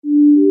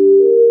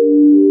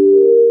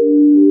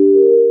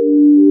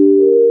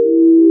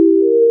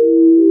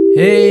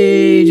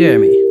Hey,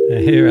 Jeremy.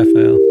 Hey,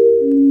 Raphael.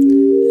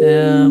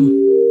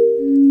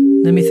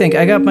 Let me think.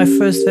 I got my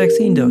first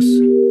vaccine dose.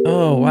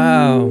 Oh,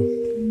 wow.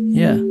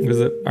 Yeah.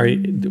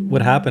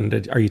 What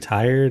happened? Are you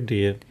tired? Do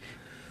you have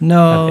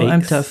No, I'm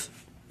aches?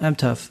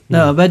 tough.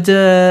 No, but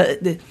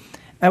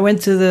I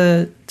went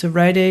to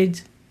Rite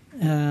Aid.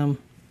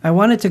 I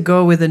wanted to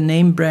go with a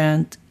name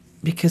brand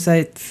because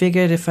I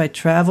figured if I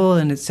travel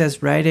and it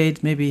says Rite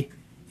Aid, maybe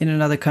in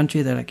another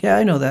country, they're like, yeah,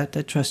 I know that.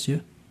 I trust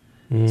you.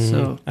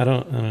 So I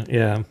don't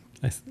yeah.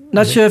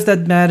 not sure if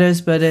that matters,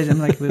 but I'm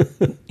like,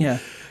 yeah.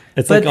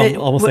 It's But like it-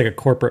 almost wh- like a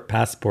corporate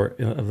passport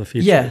of the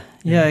future.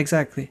 Yeah,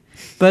 exactly.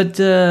 But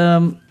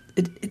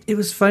it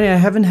was funny. I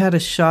haven't had a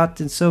shot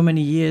in so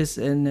many years,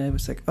 and it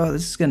was like, oh,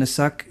 this is gonna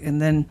suck.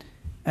 And then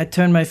I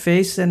turned my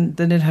face, and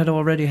then it had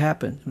already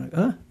happened. I'm like,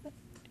 oh,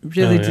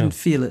 really Oh, yeah. didn't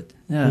feel it.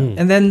 Yeah, Mm.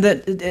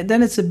 and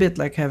then it's a bit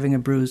like having a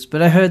bruise.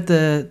 But I heard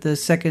the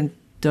second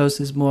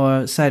dose is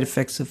more side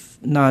effects of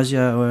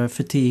nausea or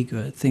fatigue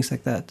or things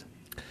like that.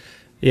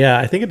 Yeah,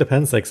 I think it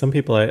depends. Like some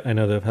people I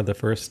know that have had the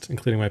first,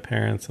 including my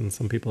parents, and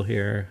some people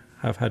here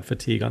have had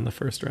fatigue on the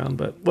first round,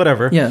 but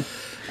whatever. Yeah,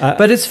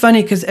 but it's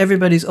funny because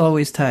everybody's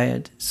always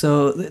tired.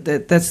 So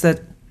that's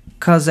that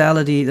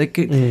causality. Like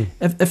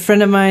a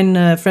friend of mine,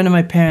 a friend of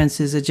my parents,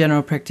 is a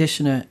general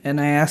practitioner, and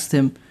I asked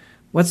him,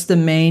 "What's the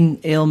main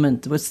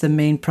ailment? What's the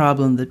main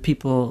problem that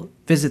people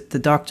visit the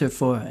doctor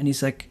for?" And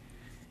he's like,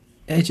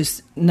 "I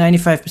just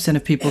 95%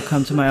 of people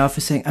come to my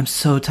office saying I'm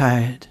so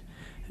tired.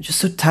 I'm just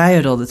so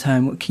tired all the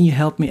time. Can you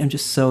help me? I'm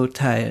just so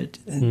tired."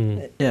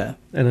 And, yeah.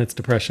 And it's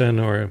depression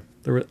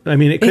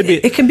it could be.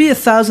 It can be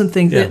 1,000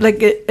 things. Yeah.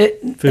 Like I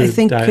Food,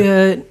 think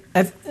diet.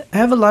 I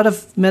have a lot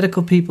of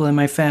medical people in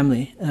my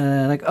family,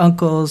 like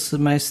uncles,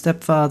 my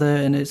stepfather,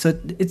 and it's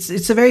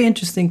a very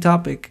interesting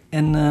topic.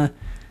 And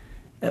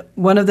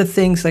one of the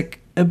things, like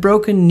a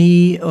broken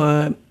knee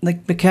or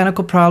like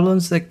mechanical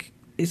problems, like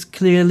it's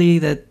clearly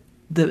that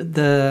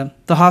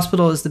the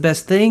hospital is the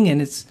best thing,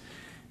 and it's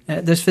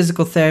there's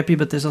physical therapy,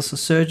 but there's also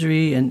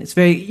surgery, and it's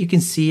very, you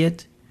can see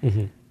it.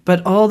 Mhm.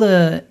 But all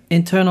the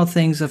internal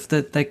things of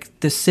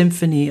the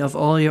symphony of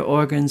all your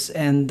organs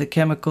and the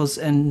chemicals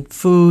and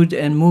food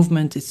and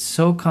movement, it's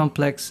so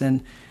complex.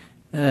 And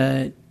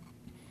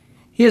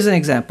here's an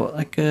example.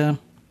 Like a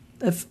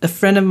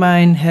friend of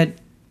mine had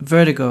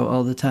vertigo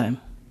all the time,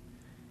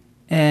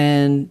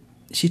 and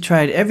she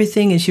tried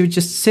everything, and she would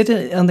just sit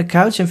on the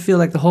couch and feel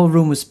like the whole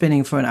room was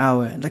spinning for an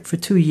hour, like for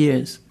 2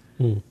 years.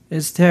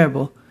 It's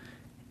terrible.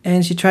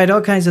 And she tried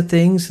all kinds of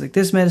things, like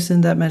this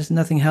medicine, that medicine,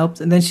 nothing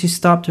helped. And then she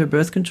stopped her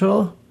birth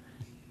control,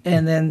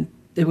 and then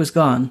it was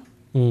gone.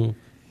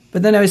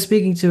 But then I was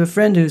speaking to a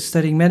friend who's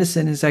studying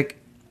medicine. It's like,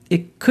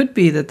 it could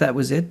be that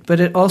was it,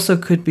 but it also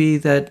could be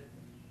that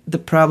the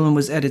problem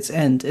was at its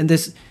end. And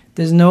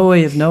there's no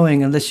way of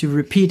knowing unless you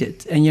repeat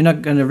it. And you're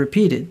not going to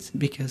repeat it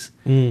because...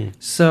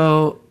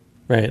 So...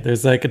 Right.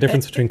 There's like a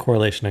difference between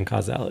correlation and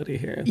causality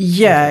here.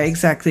 Yeah,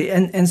 exactly.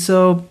 And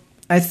so...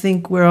 I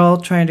think we're all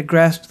trying to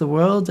grasp the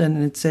world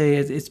and say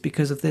it's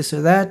because of this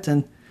or that,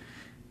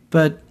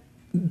 but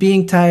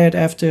being tired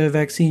after a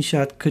vaccine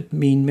shot could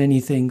mean many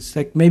things.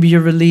 Like maybe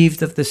you're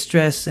relieved of the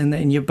stress,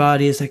 and your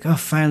body is like, oh,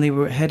 finally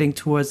we're heading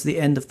towards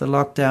the end of the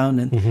lockdown,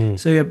 and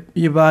so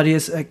your body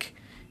is like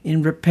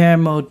in repair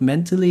mode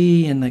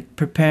mentally and like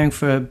preparing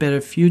for a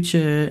better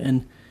future,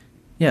 and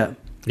yeah.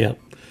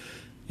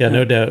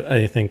 No doubt.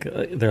 I think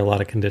there are a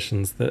lot of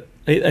conditions that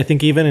I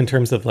think even in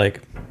terms of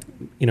like,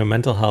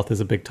 mental health is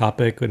a big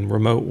topic, and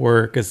remote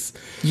work is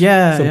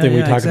something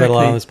we talk about a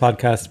lot on this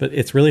podcast, but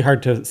it's really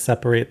hard to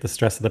separate the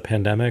stress of the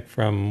pandemic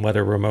from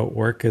whether remote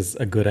work is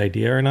a good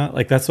idea or not.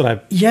 Like that's what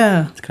I've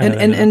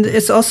and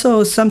it's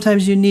also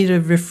sometimes you need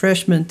a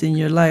refreshment in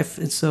your life.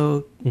 And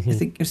so I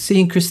think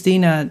seeing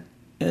Christina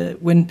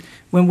when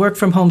work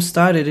from home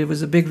started, it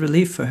was a big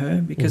relief for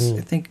her because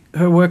I think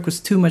her work was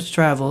too much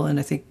travel, and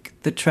I think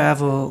the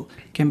travel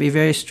can be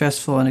very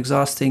stressful and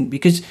exhausting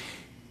because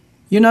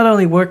you're not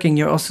only working,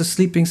 you're also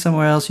sleeping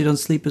somewhere else. You don't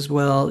sleep as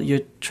well.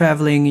 You're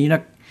traveling. You're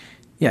not,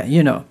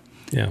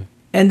 Yeah.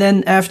 And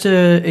then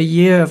after a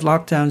year of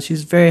lockdown,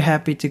 she's very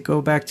happy to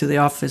go back to the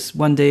office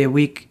one day a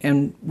week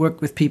and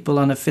work with people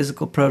on a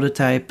physical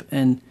prototype.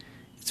 And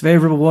it's very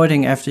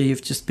rewarding after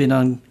you've just been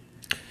on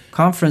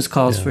conference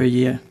calls for a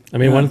year. I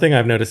mean, one thing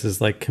I've noticed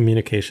is like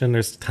communication.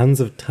 There's tons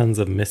of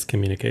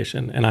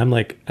miscommunication. And I'm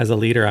like, as a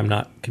leader, I'm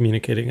not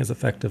communicating as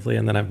effectively.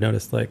 And then I've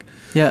noticed like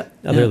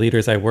other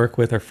leaders I work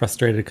with are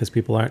frustrated because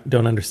people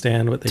don't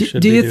understand what they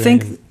should be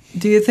doing.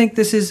 Do you think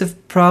this is a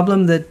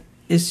problem that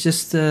is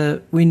just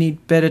we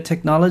need better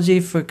technology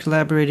for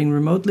collaborating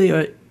remotely,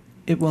 or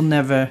it will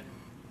never?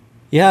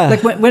 Yeah.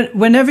 Like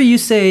whenever you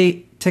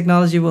say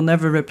technology will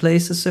never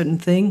replace a certain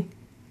thing,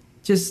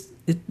 just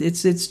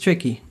it's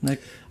tricky.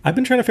 Like I've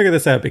been trying to figure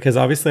this out because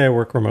obviously I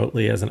work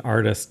remotely as an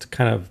artist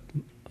kind of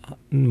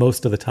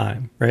most of the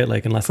time, right?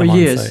 Like unless I'm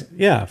on site.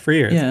 Yeah, for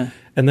years. Yeah.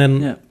 And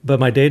then, but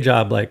my day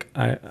job, like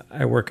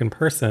I work in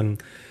person,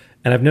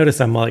 and I've noticed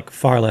I'm like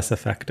far less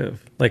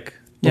effective. Like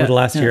over the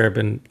last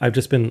year, I've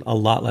just been a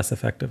lot less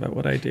effective at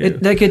what I do.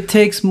 It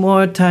takes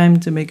more time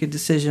to make a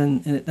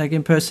decision. Like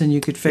in person,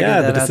 you could figure that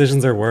out. Yeah, the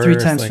decisions are worse. 3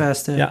 times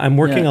faster. Yeah, I'm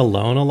working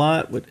alone a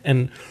lot,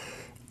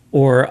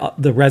 or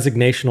the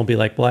resignation will be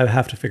like, well, I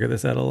have to figure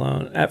this out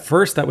alone. At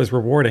first, that was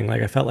rewarding.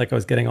 Like I felt like I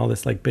was getting all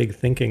this like big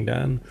thinking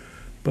done,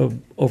 but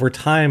over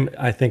time,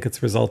 I think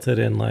it's resulted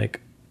in like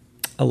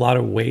a lot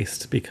of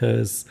waste,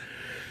 because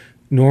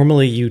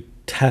normally you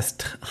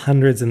test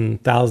hundreds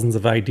and thousands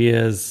of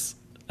ideas,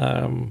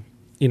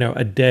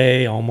 a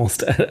day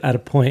almost at a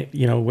point,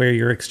 where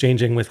you're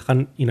exchanging with,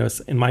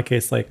 in my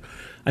case, like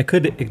I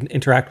could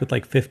interact with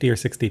like 50 or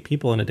 60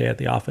 people in a day at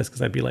the office,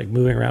 because I'd be like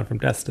moving around from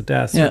desk to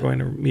desk or going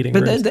to meeting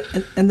rooms.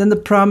 And then the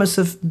promise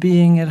of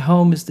being at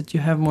home is that you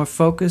have more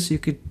focus. You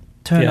could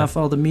turn off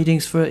all the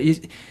meetings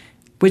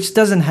which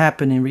doesn't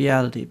happen in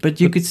reality. But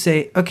you could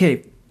say,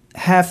 okay,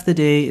 half the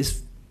day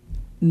is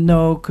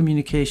no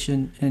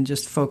communication and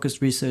just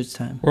focused research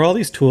time. Or all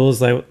these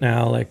tools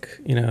now, like,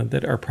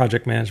 that are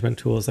project management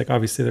tools. Like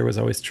obviously there was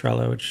always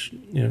Trello, which,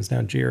 is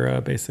now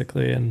Jira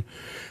basically, and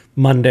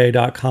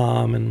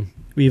Monday.com. And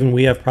even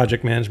we have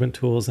project management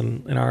tools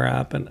in our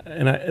app. And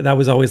that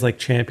was always like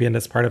championed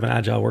as part of an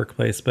agile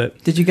workplace.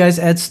 But did you guys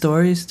add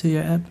stories to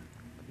your app?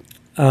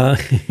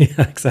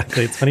 Yeah,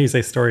 exactly. It's funny you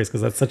say stories,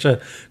 because that's such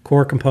a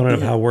core component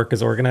of how work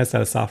is organized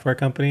at a software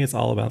company. It's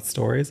all about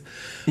stories.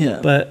 Yeah.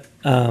 But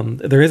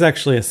there is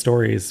actually a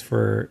stories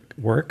for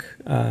work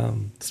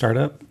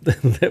startup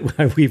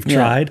that we've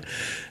tried.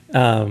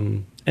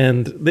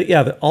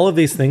 All of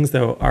these things,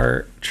 though,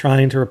 are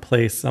trying to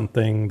replace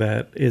something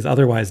that is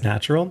otherwise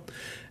natural.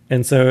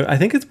 And so I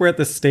think we're at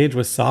this stage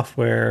with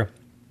software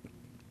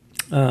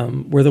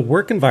where the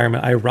work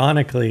environment,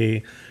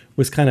 ironically,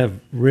 was kind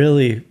of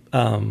really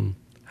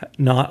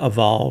not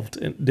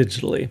evolved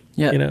digitally.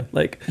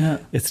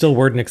 It's still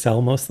Word and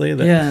Excel mostly.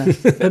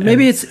 But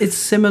maybe it's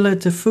similar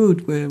to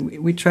food, where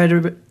we try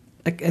to,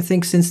 I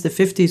think since the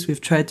 50s,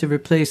 we've tried to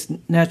replace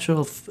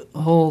natural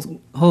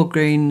whole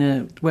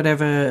grain,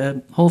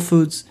 whole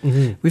foods.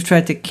 Mm-hmm. We've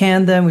tried to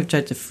can them, we've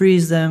tried to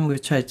freeze them,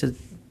 we've tried to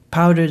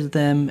powder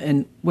them,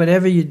 and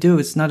whatever you do,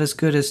 it's not as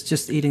good as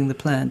just eating the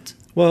plant.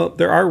 Well,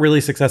 there are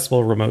really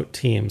successful remote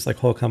teams, like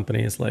whole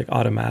companies like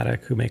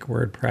Automatic, who make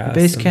WordPress.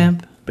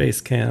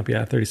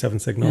 Basecamp, 37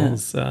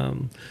 Signals,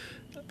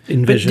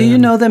 InVision. But do you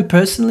know them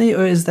personally,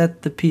 or is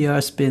that the PR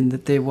spin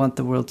that they want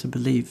the world to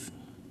believe?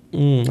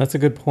 That's a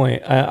good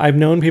point. I've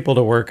known people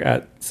to work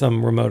at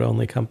some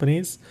remote-only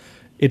companies.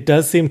 It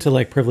does seem to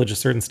like privilege a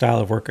certain style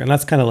of work, and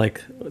that's kind of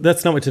like,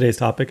 that's not what today's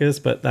topic is,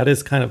 but that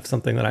is kind of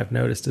something that I've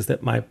noticed, is that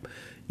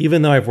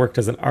even though I've worked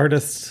as an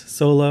artist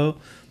solo,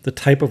 the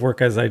type of work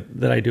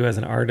that I do as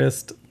an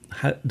artist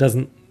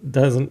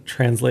doesn't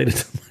translate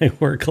into my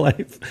work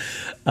life.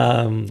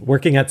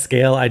 Working at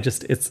scale,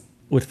 it's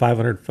with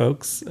 500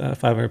 folks,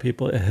 500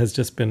 people, it has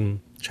just been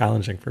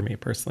challenging for me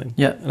personally.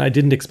 Yeah. And I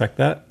didn't expect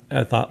that.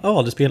 I thought,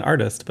 I'll just be an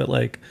artist, but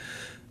like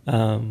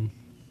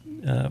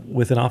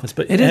with an office.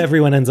 But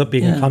everyone ends up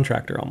being a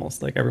contractor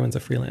almost, like everyone's a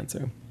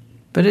freelancer.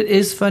 But it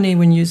is funny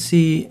when you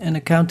see an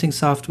accounting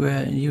software,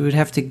 and you would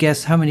have to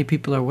guess how many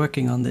people are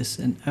working on this.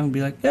 And I would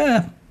be like,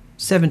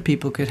 7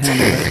 people could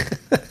handle it.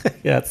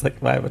 Yeah, it's like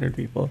 500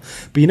 people.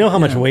 But you know how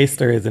much waste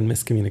there is in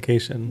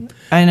miscommunication.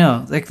 I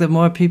know. Like the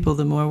more people,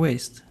 the more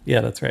waste.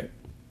 Yeah, that's right.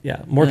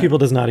 Yeah, more people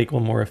does not equal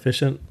more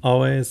efficient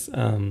always.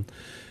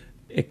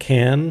 It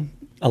can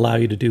allow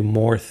you to do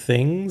more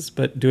things,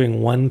 but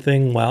doing one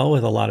thing well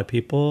with a lot of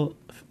people,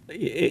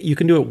 you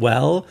can do it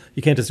well.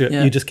 You can't just do it.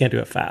 You just can't do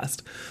it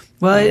fast.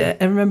 Well,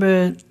 I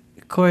remember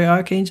Corey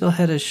Archangel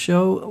had a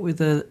show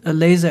with a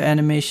laser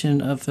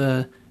animation of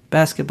a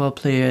basketball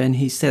player, and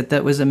he said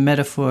that was a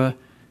metaphor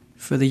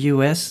for the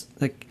US.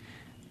 Like,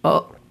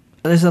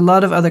 there's a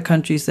lot of other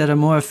countries that are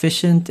more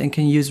efficient and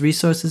can use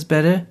resources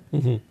better,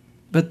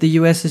 but the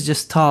US is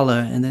just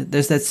taller, and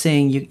there's that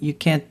saying, you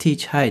can't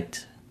teach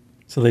height.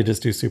 So they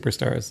just do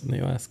superstars in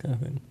the US kind of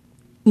thing?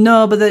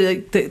 No, but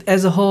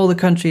as a whole, the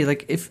country,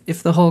 like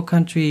if the whole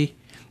country...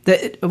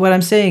 what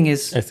I'm saying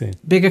is, I see.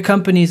 Bigger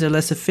companies are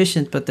less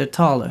efficient, but they're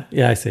taller.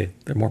 Yeah, I see.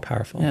 They're more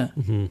powerful. Yeah,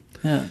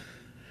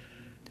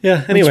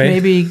 Yeah. Anyway,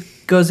 which maybe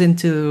goes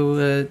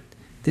into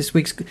this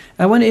week's.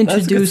 I want to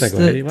introduce That's a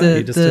good segue.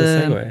 You just did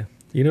a segue.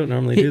 You don't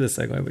normally do the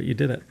segue, but you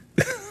did it.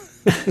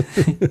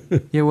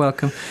 You're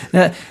welcome.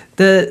 I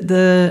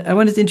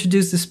wanted to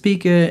introduce the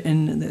speaker,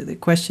 and the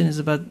question is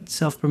about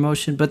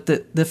self-promotion. But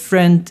the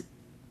friend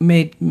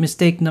made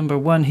mistake number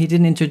 1. He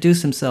didn't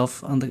introduce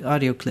himself on the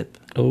audio clip.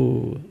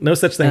 Oh, no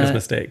such thing as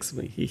mistakes.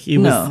 He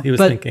was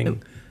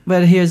thinking.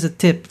 But here's a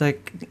tip: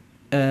 like,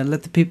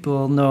 let the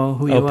people know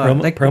who you are.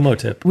 Like, promo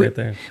tip right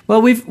there.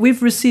 Well,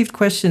 we've received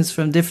questions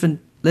from different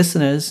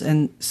listeners,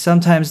 and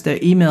sometimes their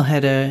email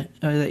header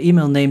or their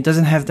email name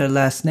doesn't have their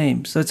last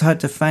name, so it's hard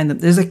to find them.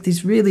 There's like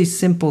these really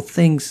simple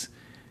things,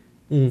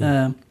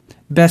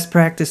 best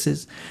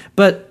practices.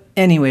 But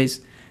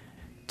anyways,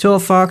 Joel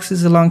Fox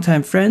is a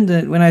longtime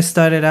friend. When I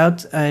started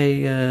out,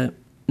 I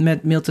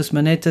met Miltos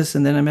Manetas,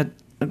 and then I met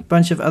a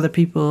bunch of other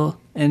people.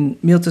 And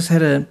Miltos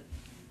had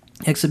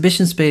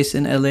exhibition space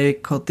in LA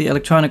called the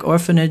Electronic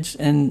Orphanage,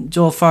 and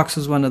Joel Fox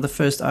was one of the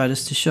first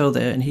artists to show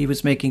there, and he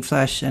was making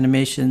flash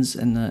animations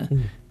in a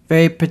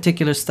very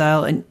particular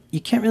style, and you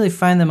can't really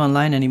find them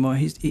online anymore.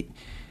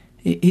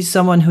 He's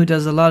someone who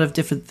does a lot of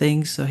different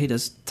things. So he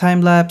does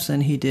time lapse,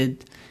 and he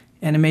did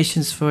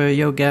animations for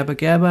Yo Gabba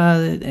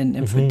Gabba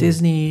and for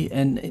Disney,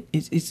 and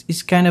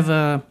it's kind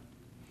of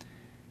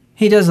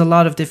he does a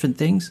lot of different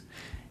things,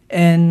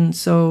 and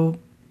so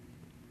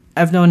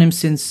I've known him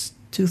since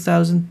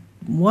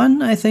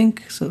 2001, I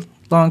think, so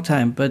long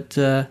time. But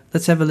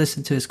let's have a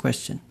listen to his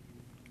question.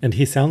 And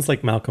he sounds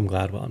like Malcolm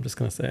Gladwell. I'm just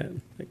going to say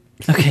it.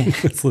 Okay.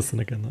 Let's listen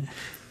again,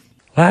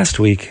 though. Last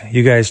week,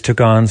 you guys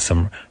took on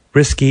some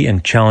risky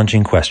and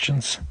challenging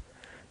questions.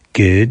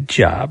 Good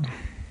job.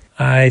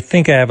 I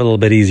think I have a little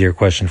bit easier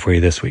question for you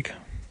this week.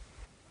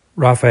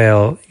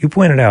 Raphael, you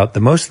pointed out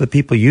that most of the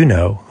people you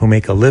know who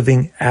make a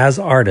living as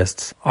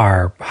artists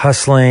are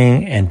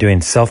hustling and doing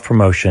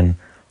self-promotion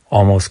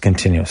almost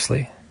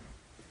continuously.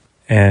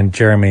 And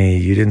Jeremy,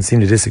 you didn't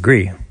seem to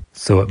disagree,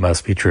 so it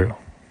must be true.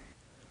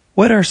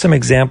 What are some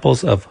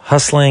examples of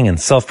hustling and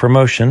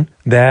self-promotion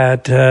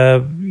that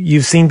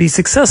you've seen be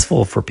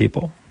successful for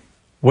people?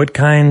 What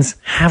kinds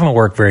haven't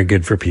worked very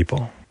good for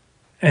people?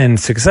 And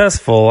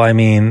successful, I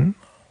mean,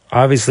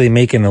 obviously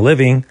making a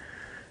living,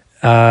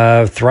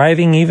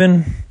 thriving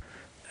even,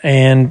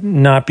 and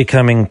not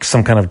becoming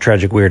some kind of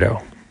tragic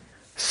weirdo.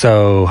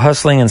 So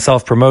hustling and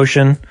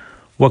self-promotion,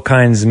 what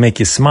kinds make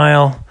you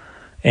smile,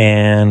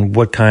 and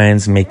what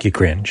kinds make you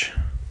cringe?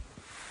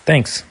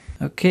 Thanks.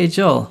 Okay,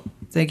 Joel.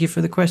 Thank you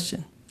for the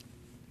question.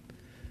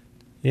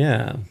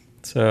 Yeah.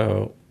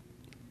 So,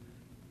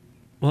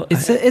 well,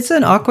 it's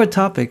an awkward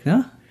topic,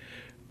 no?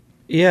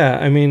 Yeah.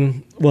 I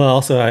mean, well,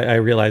 also I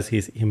realize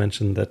he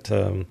mentioned that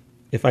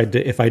if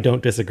I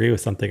don't disagree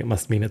with something, it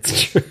must mean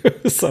it's true.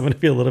 So I'm going to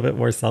be a little bit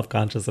more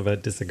self-conscious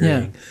about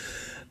disagreeing.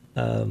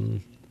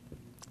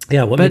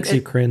 Yeah. What makes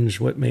you cringe?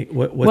 What?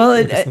 Well,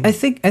 I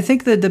think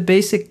that the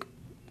basic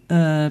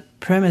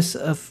premise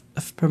of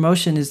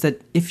promotion is that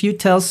if you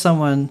tell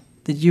someone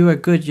that you are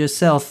good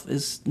yourself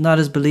is not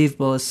as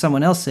believable as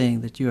someone else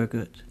saying that you are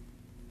good.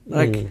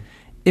 Like,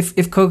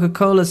 if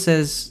Coca-Cola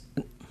says,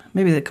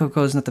 maybe that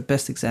Coca-Cola is not the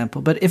best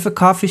example, but if a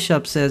coffee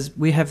shop says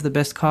we have the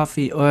best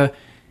coffee, or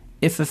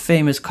if a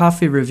famous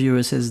coffee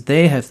reviewer says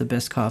they have the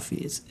best coffee,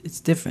 it's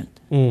different.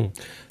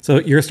 So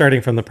you're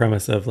starting from the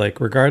premise of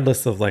like,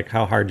 regardless of like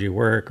how hard you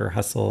work or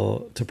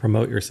hustle to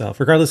promote yourself,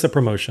 regardless of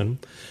promotion,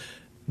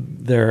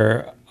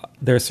 there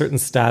are certain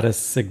status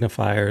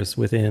signifiers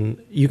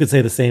within. You could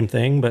say the same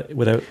thing, but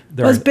without.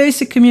 It's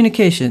basic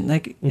communication.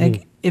 Like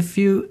if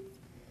you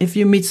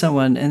meet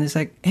someone and it's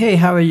like, "Hey,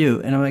 how are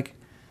you?" and I'm like,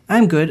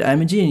 "I'm good.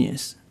 I'm a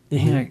genius."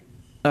 And you're like,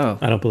 "Oh,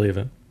 I don't believe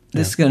it.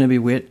 This is going to be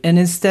weird." And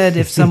instead,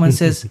 if someone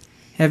says,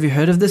 "Have you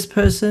heard of this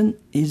person?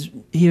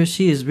 He or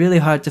she is really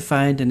hard to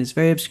find and is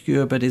very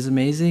obscure, but is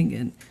amazing."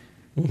 And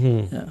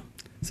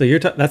so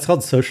that's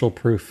called social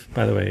proof,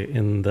 by the way,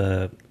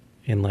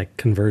 in like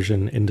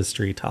conversion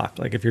industry talk.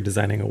 Like if you're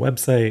designing a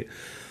website,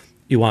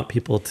 you want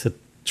people to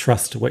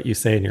trust what you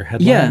say in your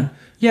headline.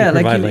 Yeah. You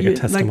provide like a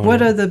testimonial.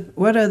 Like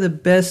what are the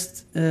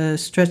best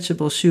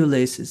stretchable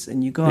shoelaces?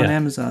 And you go on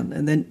Amazon,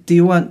 and then do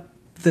you want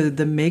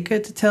the maker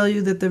to tell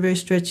you that they're very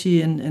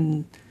stretchy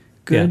and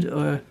good,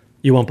 or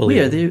you won't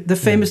believe it? The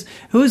famous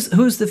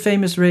who's the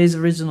famous Ray's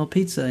Original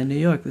Pizza in New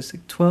York? There's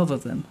like 12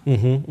 of them.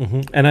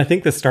 And I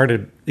think this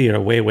started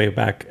way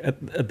back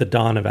at the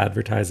dawn of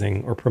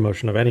advertising or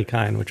promotion of any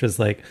kind, which is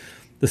like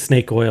the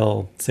snake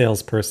oil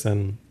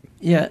salesperson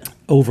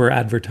over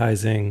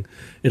advertising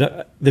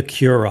the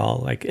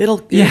cure-all, like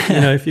it'll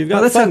if you've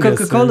got that's fungus, how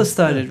Coca-Cola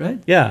started, right?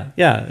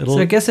 So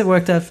I guess it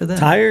worked out for them.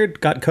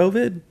 Tired, got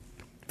COVID,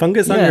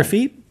 fungus on your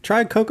feet,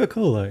 try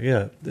Coca-Cola.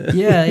 Yeah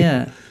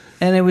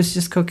And it was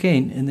just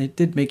cocaine, and it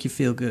did make you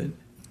feel good.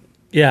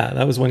 Yeah,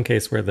 that was one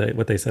case where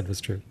what they said was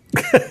true.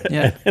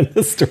 And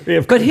the story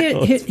of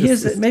Coca-Cola. But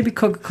here's maybe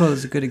Coca-Cola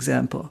is a good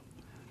example.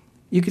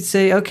 You could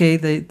say,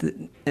 okay,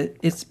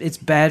 it's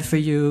bad for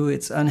you,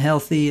 it's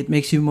unhealthy, it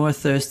makes you more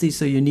thirsty,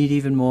 so you need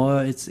even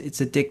more. It's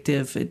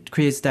addictive, it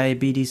creates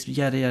diabetes,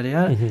 yada yada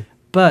yada.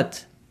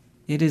 But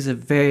it is a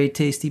very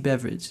tasty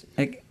beverage.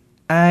 Like,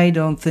 I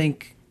don't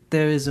think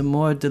there is a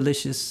more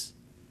delicious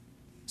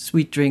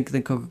sweet drink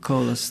than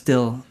Coca-Cola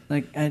still.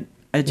 Like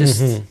I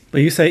just But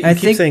you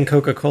keep saying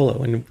Coca-Cola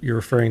when you're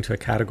referring to a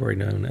category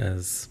known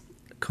as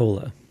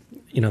cola.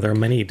 There are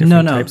many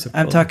different types of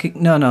cola. I'm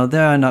talking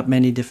there are not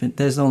many different.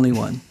 There's only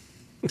one.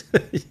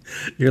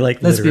 You're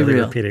like Let's literally be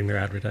real. repeating their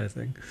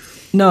advertising.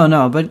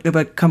 No,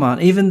 but come on.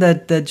 Even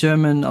that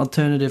German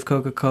alternative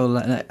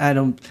Coca-Cola, I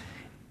don't.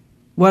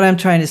 What I'm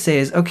trying to say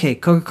is, okay,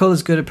 Coca-Cola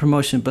is good at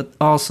promotion, but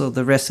also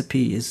the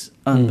recipe is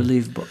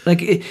unbelievable.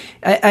 Like,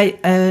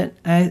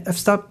 I've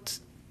stopped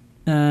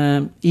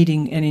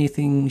eating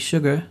anything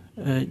sugar.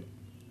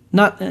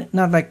 Not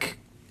like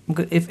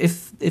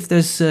if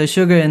there's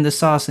sugar in the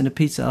sauce in the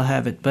pizza, I'll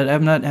have it. But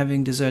I'm not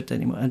having dessert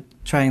anymore. I'm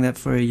trying that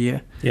for a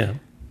year. Yeah.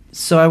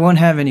 So I won't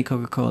have any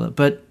Coca-Cola.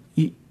 But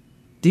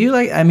do you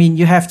like? I mean,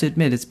 you have to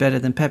admit it's better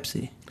than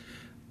Pepsi.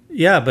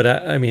 Yeah, but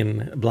I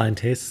mean, blind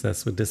taste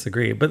tests would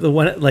disagree. But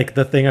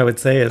the thing I would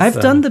say is, I've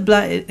done the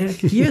blind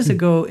years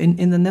ago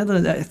in the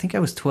Netherlands. I think I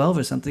was 12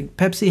 or something.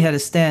 Pepsi had a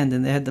stand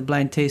and they had the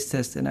blind taste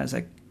test, and I was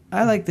like,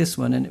 I like this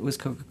one, and it was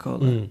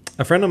Coca-Cola.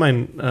 A friend of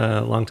mine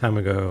a long time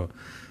ago,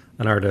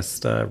 an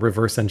artist,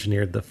 reverse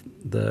engineered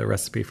the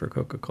recipe for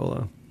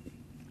Coca-Cola,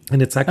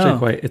 and it's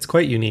actually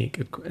quite unique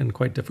and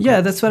quite difficult.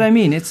 Yeah, that's what I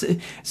mean. It's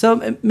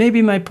so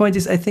maybe my point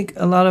is, I think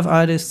a lot of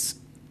artists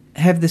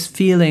have this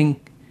feeling,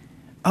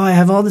 oh, I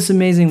have all this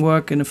amazing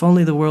work, and if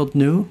only the world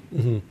knew.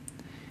 Mm-hmm.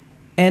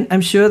 And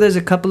I'm sure there's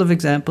a couple of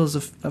examples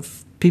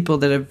of people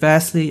that are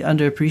vastly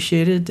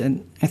underappreciated.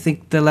 And I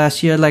think the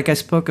last year, like I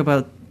spoke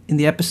about in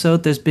the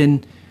episode, there's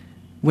been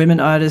women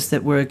artists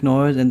that were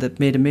ignored and that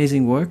made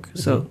amazing work. Mm-hmm.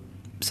 So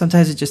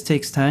sometimes it just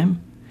takes time.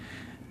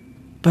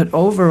 But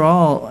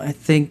overall, I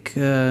think,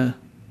 there's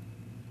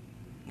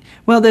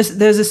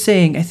a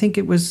saying, I think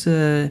it was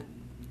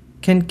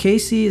Ken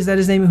Casey, is that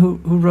his name,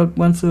 who wrote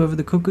One Flew Over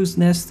the Cuckoo's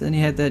Nest, and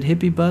he had that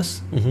hippie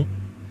bus. Mm-hmm.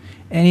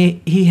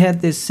 And he had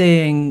this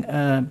saying,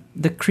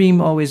 the cream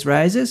always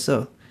rises.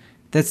 So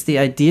that's the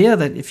idea,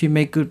 that if you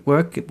make good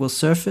work, it will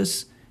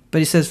surface. But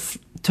he says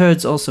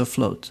turds also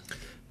float.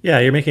 Yeah,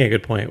 you're making a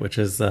good point, which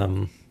is...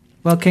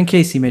 well, Ken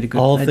Casey made a good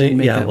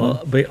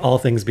point. But all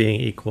things being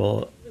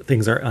equal,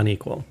 things are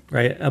unequal,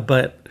 right?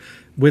 But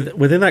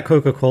within that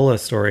Coca-Cola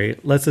story,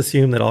 let's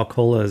assume that all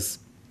colas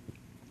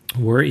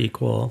were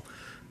equal.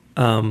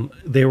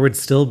 There would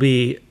still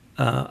be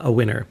a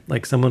winner.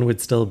 Like someone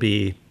would still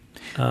be...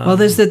 well,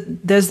 there's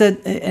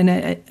that, and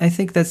I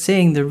think that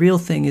saying, the real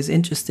thing, is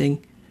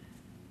interesting.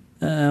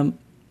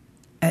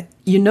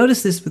 You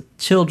notice this with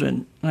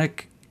children.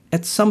 Like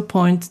at some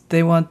point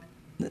they want...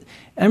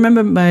 I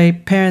remember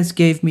my parents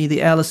gave me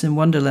the Alice in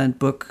Wonderland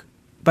book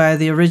by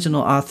the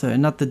original author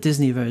and not the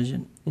Disney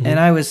version. Mm-hmm. And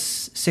I was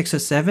 6 or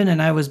 7,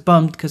 and I was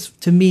bummed because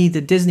to me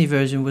the Disney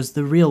version was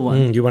the real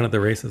one. You wanted the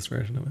racist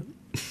version of it.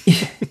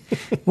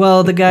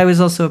 Well, the guy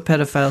was also a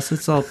pedophile, so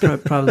it's all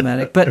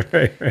problematic. But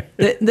right.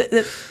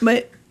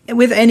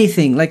 With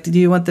anything, like, do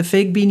you want the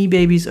fake Beanie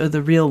Babies or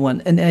the real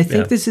one? And I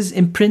think this is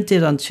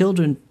imprinted on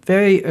children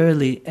very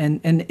early,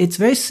 and it's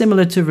very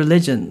similar to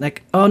religion.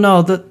 Like, oh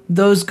no,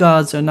 those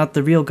gods are not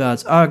the real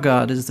gods. Our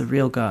God is the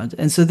real God.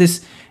 And so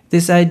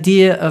this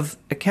idea of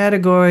a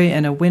category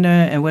and a winner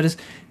and what is...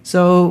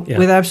 So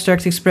with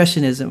abstract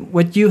expressionism,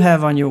 what you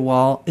have on your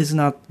wall is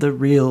not the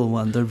real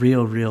one, the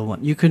real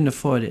one. You couldn't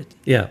afford it.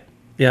 Yeah,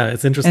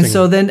 it's interesting. And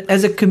so then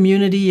as a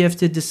community, you have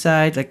to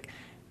decide, like,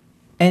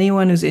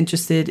 anyone who's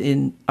interested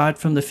in art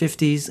from the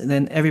 50s, and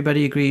then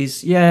everybody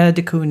agrees, de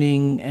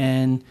Kooning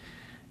and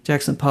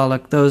Jackson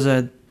Pollock, those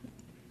are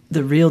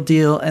the real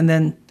deal.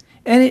 And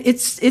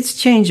it's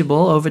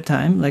changeable over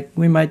time. Like,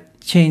 we might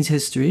change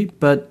history,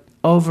 but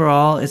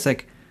overall, it's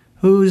like,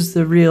 who's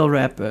the real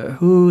rapper?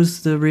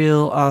 Who's the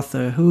real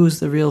author? Who's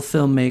the real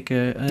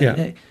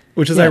filmmaker?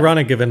 Which is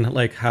ironic given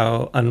like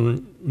how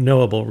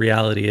unknowable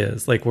reality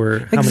is. Like how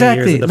many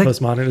years of the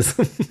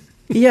postmodernism?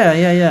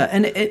 Yeah.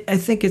 And I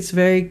think it's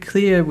very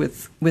clear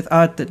with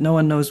art that no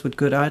one knows what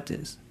good art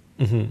is.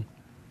 Mm-hmm.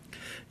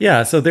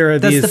 Yeah, so there are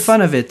that's these the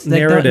fun of it.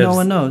 Narratives, no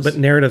one knows. But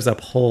narratives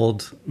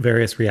uphold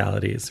various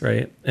realities,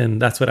 right?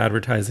 And that's what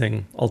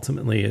advertising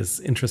ultimately is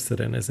interested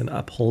in, is in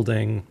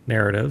upholding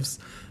narratives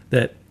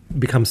that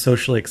become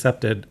socially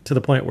accepted to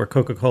the point where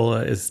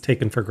Coca-Cola is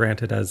taken for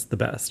granted as the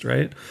best,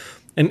 right?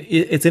 And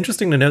it's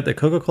interesting to note that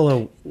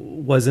Coca-Cola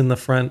was in the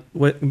front,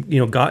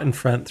 got in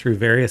front through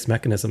various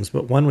mechanisms,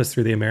 but one was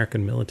through the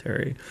American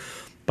military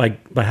by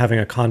having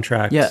a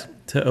contract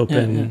to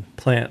open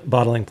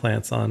bottling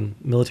plants on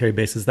military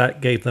bases.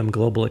 That gave them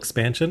global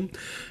expansion,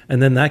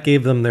 and then that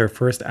gave them their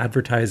first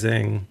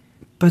advertising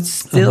but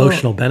still,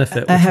 emotional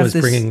benefit, which was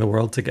bringing the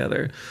world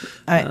together.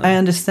 I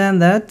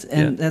understand that,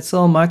 and that's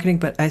all marketing,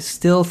 but I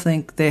still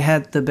think they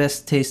had the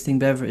best tasting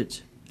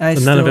beverage.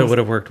 None of it would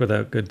have worked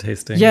without good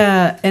tasting.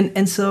 Yeah,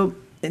 and so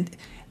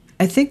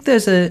I think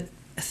there's a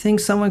thing,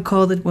 someone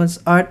called it once,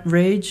 art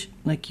rage.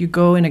 Like, you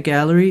go in a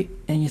gallery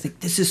and you think,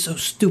 this is so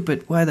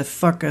stupid. Why the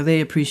fuck are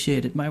they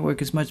appreciated? My work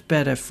is much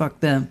better. Fuck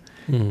them.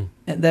 And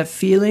that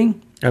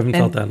feeling. I haven't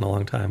felt that in a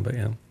long time, but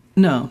yeah.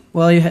 No.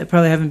 Well, you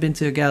probably haven't been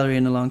to a gallery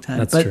in a long time.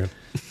 That's true.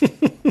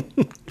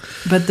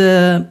 But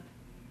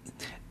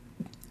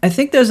I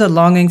think there's a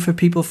longing for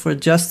people for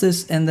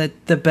justice, and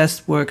that the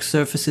best work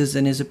surfaces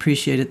and is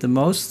appreciated the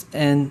most.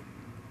 And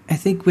I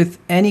think with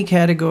any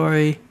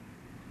category,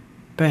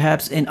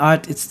 perhaps in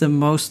art, it's the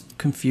most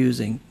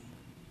confusing.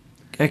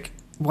 Like,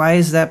 why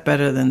is that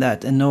better than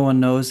that? And no one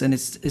knows. And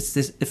it's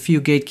this, a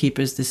few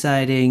gatekeepers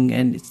deciding,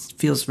 and it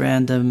feels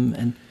random.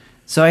 And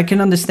so I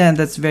can understand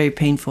that's very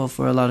painful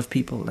for a lot of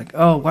people. Like,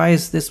 oh, why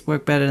is this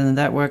work better than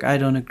that work? I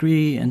don't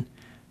agree. And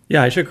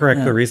yeah, I should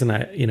correct the reason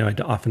I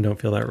often don't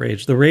feel that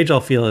rage. The rage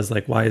I'll feel is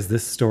like, why is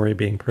this story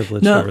being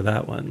privileged over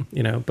that one?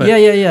 But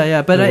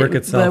yeah. But the work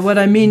itself. But what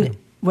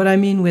I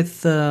mean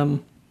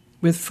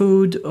with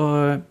food,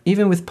 or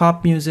even with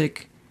pop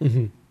music,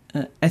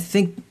 I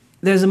think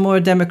there's a more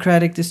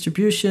democratic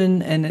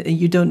distribution, and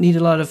you don't need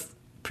a lot of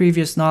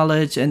previous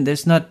knowledge, and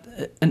there's not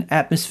an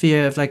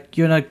atmosphere of like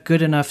you're not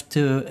good enough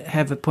to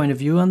have a point of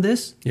view on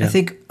this. I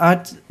think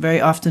art,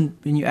 very often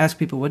when you ask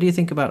people, what do you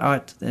think about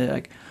art? They're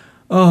like,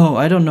 oh,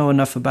 I don't know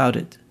enough about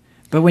it.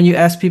 But when you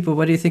ask people,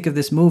 what do you think of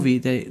this movie?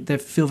 They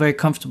feel very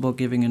comfortable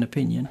giving an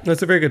opinion.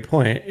 That's a very good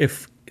point.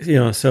 If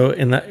so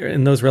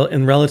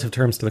in relative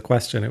terms to the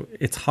question,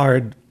 it's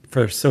hard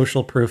for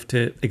social proof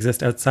to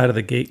exist outside of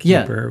the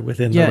gatekeeper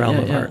within the realm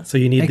of art. So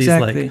you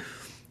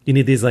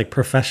need these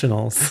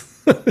professionals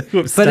who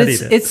have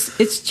studied it.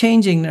 It's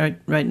changing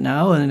right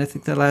now, and I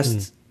think the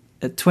last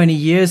 20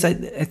 years, I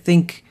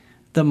think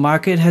the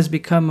market has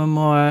become a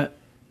more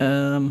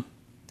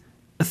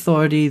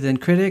authority than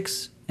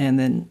critics. And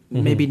then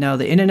maybe now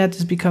the internet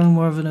is becoming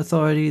more of an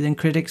authority than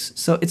critics.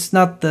 So it's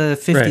not the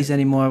 50s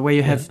anymore where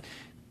you have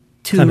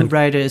two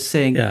writers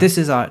saying, this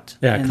is art.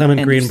 Yeah,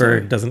 Clement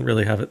Greenberg doesn't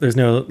really have it. There's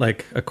no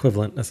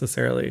equivalent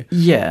necessarily.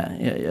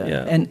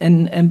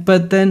 Yeah.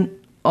 But then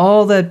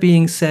all that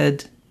being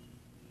said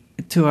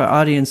to our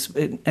audience,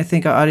 I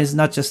think our audience is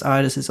not just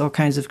artists, it's all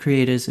kinds of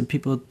creators and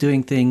people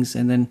doing things.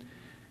 And then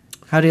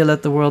how do you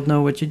let the world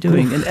know what you're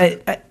doing?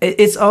 And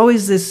it's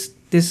always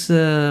this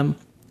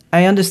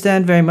I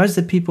understand very much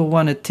that people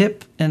want a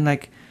tip and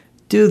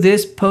do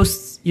this,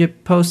 post your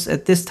posts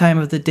at this time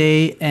of the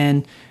day,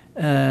 and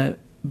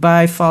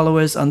buy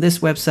followers on this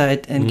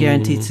website and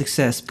guaranteed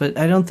success. But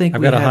I don't think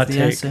we have the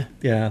answer.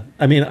 Yeah,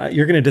 I mean,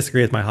 you're going to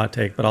disagree with my hot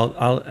take, but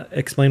I'll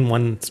explain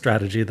one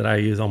strategy that I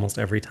use almost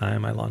every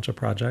time I launch a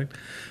project,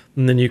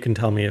 and then you can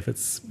tell me if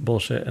it's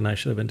bullshit and I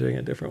should have been doing it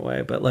a different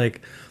way. But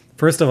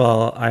first of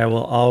all, I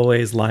will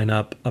always line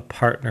up a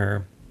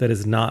partner that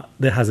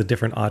has a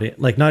different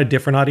audience, not a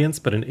different audience,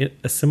 but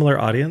a similar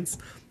audience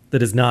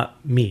that is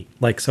not me.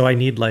 So I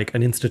need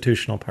an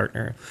institutional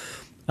partner.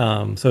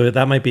 So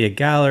that might be a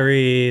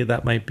gallery,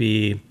 that might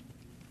be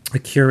a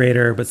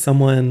curator, but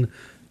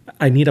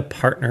I need a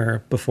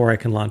partner before I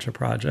can launch a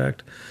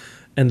project.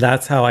 And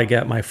that's how I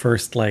get my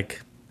first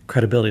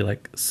credibility.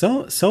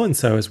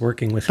 So-and-so is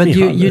working with me. But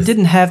you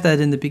didn't have that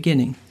in the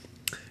beginning.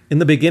 In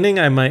the beginning,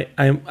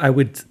 I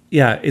would,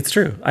 yeah, it's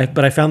true.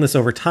 But I found this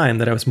over time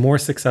that I was more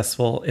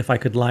successful if I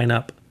could line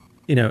up,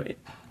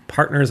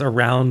 partners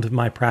around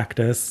my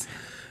practice.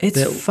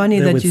 It's funny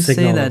that you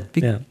say that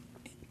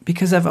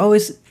because I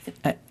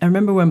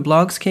remember when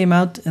blogs came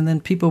out, and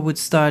then people would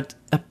start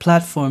a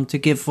platform to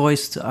give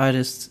voice to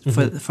artists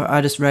for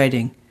artist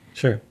writing.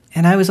 Sure.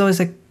 And I was always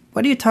like,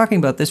 what are you talking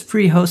about? There's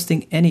free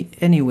hosting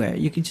anywhere.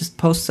 You could just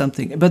post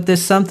something. But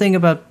there's something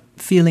about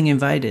feeling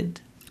invited.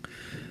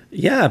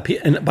 Yeah,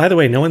 and by the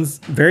way,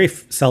 very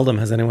seldom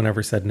has anyone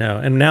ever said no.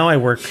 And now I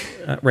work,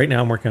 right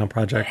now I'm working on a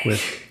project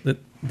with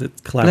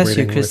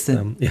collaborating with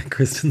them. Yeah,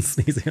 Kristen's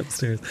sneezing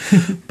upstairs.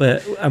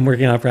 But I'm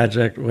working on a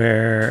project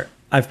where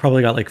I've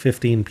probably got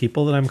 15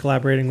 people that I'm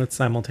collaborating with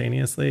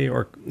simultaneously,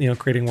 or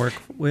creating work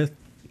with.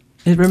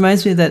 It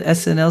reminds me of that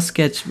SNL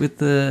sketch with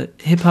the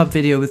hip hop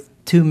video with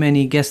too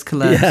many guest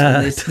collabs.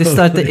 Yeah, they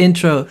start the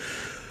intro.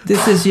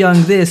 This is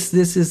young this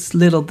is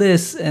little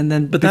this, and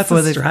then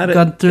before they've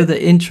gone through the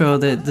intro,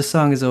 the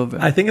song is over.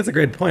 I think it's a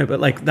great point,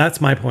 but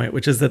that's my point,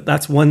 which is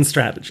that's one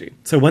strategy.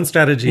 So one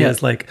strategy is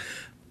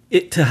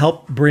to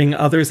help bring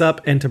others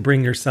up and to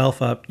bring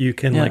yourself up, you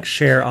can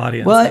share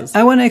audiences. Well,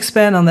 I want to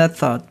expand on that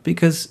thought,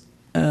 because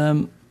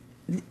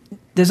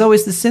there's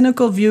always the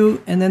cynical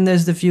view, and then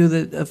there's the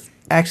view of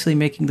actually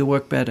making the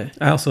work better.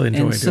 I also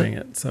enjoy doing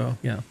it, so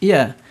yeah.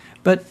 Yeah.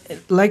 But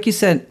like you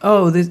said,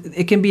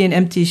 it can be an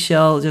empty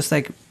shell, just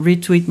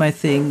retweet my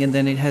thing and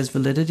then it has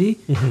validity.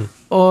 Mm-hmm.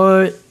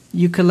 Or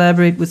you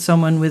collaborate with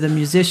someone, with a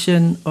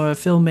musician or a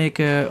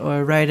filmmaker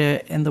or a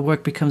writer, and the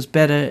work becomes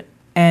better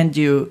and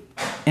you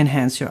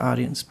enhance your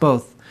audience,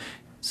 both.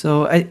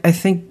 So I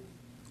think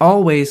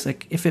always,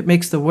 if it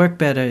makes the work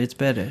better, it's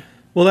better.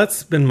 Well,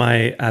 that's been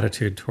my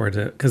attitude toward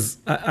it, because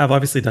I've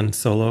obviously done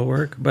solo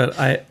work, but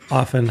I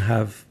often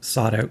have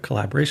sought out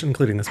collaboration,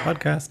 including this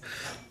podcast,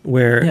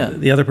 where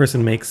the other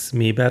person makes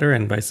me better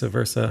and vice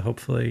versa.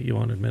 Hopefully you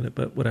won't admit it,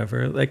 but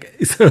whatever.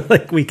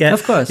 We get,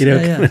 of course,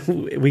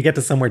 we get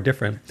to somewhere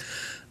different.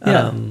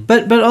 Yeah.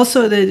 But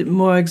also the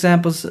more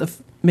examples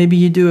of maybe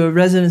you do a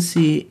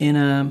residency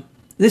in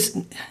this.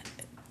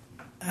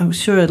 I'm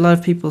sure a lot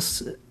of people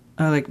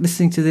are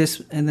listening to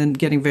this and then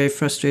getting very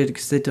frustrated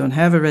because they don't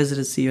have a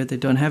residency or they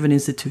don't have an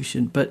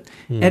institution. But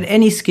at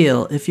any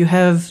scale, if you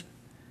have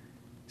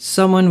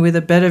someone with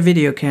a better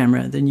video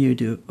camera than you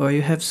do, or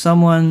you have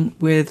someone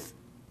with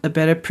a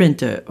better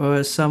printer,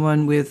 or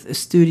someone with a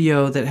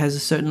studio that has a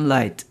certain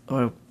light,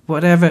 or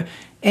whatever,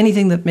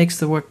 anything that makes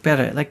the work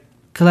better,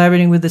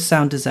 collaborating with a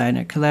sound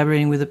designer,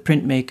 collaborating with a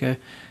printmaker,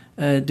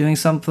 doing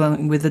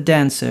something with a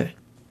dancer,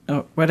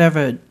 or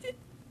whatever.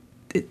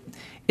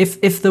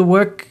 If the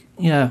work,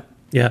 yeah.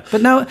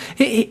 But now,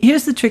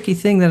 here's the tricky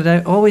thing that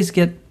I always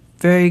get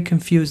very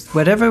confused.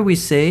 Whatever we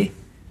say,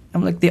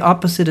 I'm the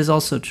opposite is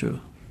also true.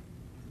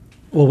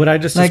 Well, what I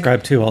just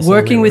described too, also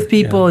working with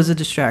people is a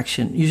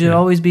distraction. You should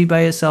always be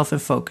by yourself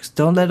and focused.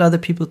 Don't let other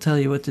people tell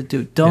you what to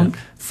do. Don't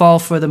fall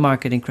for the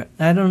marketing crap.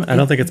 I don't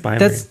think it's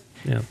binary.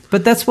 Yeah.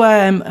 But that's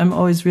why I'm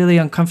always really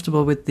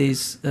uncomfortable with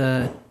these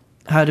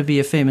how to be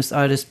a famous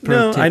artist.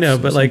 No, I know,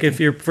 but like if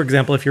you're, for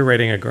example, if you're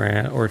writing a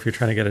grant or if you're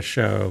trying to get a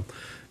show,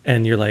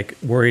 and you're like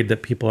worried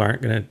that people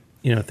aren't going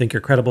to think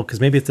you're credible because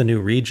maybe it's a new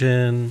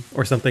region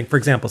or something. For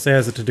example, say I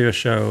was to do a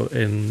show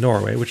in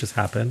Norway, which has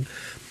happened,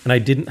 and I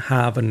didn't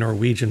have a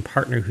Norwegian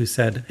partner who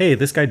said, "Hey,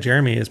 this guy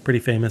Jeremy is pretty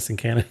famous in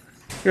Canada."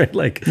 Right?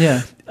 Like,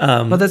 yeah.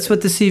 Well, that's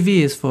what the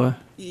CV is for.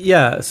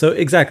 Yeah. So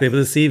exactly, but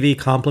the CV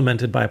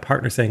complemented by a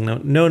partner saying,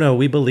 "No,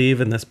 we believe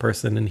in this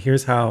person, and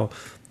here's how.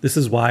 This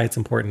is why it's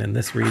important in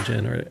this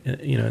region, or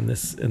in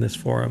this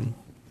forum."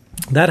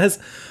 That has,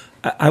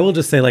 I will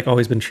just say, like,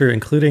 always been true,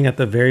 including at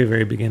the very,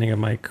 very beginning of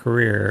my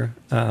career.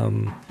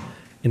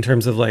 In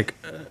terms of like,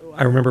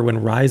 I remember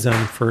when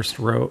Rhizome first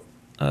wrote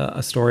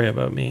a story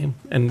about me,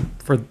 and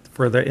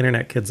for the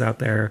internet kids out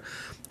there,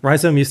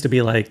 Rhizome used to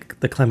be like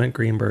the Clement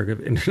Greenberg of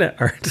internet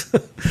art.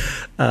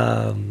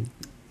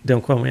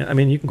 Don't quote me. I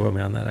mean, you can quote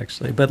me on that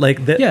actually, but like,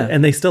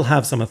 and they still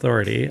have some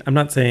authority. I'm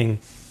not saying.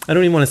 I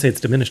don't even want to say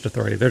it's diminished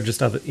authority. They're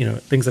just other,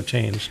 things have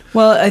changed.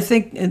 Well, I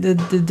think the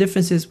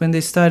difference is when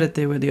they started,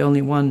 they were the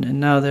only one,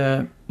 and now there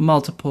are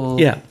multiple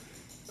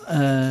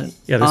online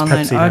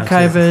Pepsi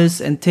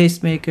archivers and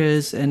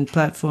tastemakers and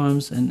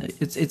platforms, and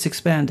it's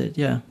expanded.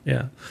 Yeah.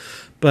 Yeah.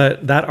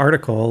 But that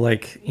article,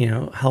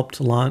 helped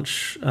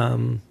launch,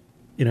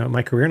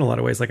 my career in a lot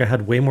of ways. Like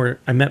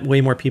I met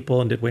way more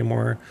people and did way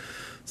more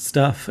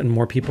stuff, and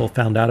more people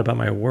found out about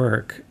my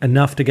work,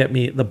 enough to get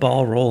me the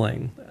ball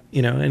rolling.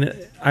 And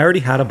I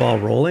already had a ball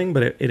rolling,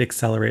 but it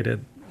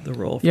accelerated the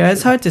roll. Yeah,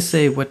 it's hard to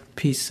say what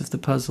piece of the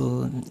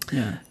puzzle.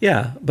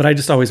 Yeah, but I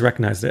just always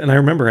recognized it. And I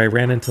remember I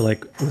ran into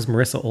it was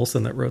Marissa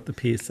Olson that wrote the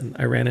piece, and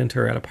I ran into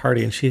her at a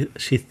party, and she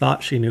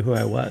thought she knew who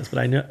I was, but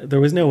I knew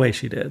there was no way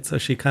she did. So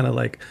she kind of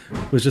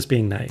was just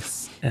being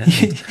nice.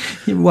 And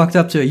you walked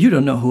up to her. You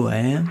don't know who I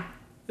am.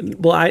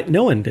 Well,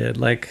 no one did.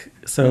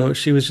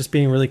 She was just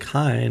being really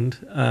kind,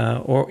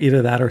 or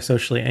either that or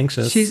socially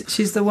anxious.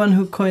 She's the one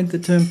who coined the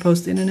term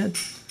post-internet.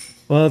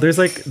 Well, there's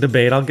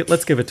debate.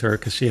 Let's give it to her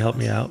because she helped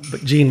me out.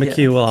 But Gene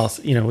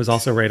McHugh was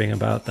also writing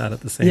about that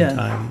at the same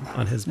time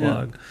on his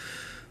blog.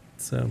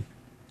 So,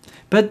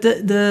 but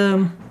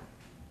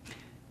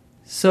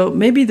so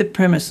maybe the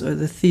premise or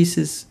the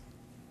thesis,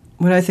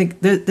 what I think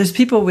there's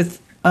people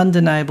with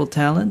undeniable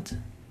talent,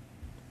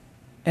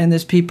 and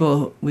there's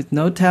people with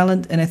no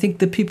talent, and I think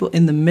the people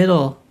in the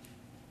middle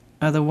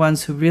are the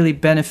ones who really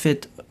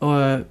benefit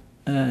or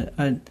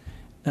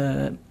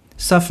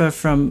suffer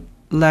from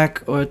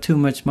lack or too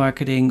much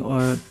marketing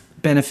or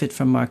benefit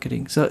from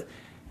marketing. So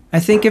I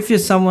think if you're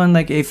someone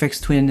like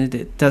Aphex Twin,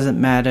 it doesn't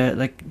matter.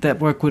 Like,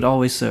 that work would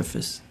always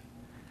surface.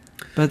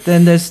 But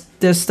then there's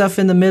stuff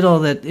in the middle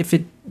that if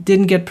it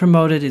didn't get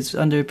promoted, it's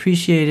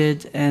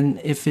underappreciated, and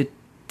if it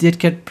did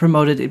get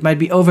promoted, it might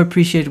be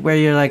overappreciated, where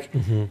you're like,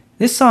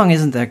 this song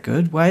isn't that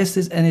good. Why is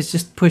this? And it's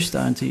just pushed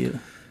onto you.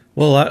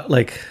 Well,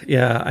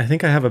 I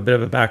think I have a bit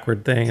of a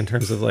backward thing in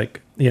terms of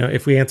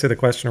if we answer the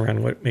question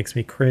around what makes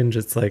me cringe,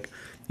 it's like,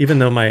 even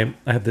though I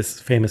have this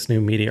famous new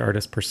media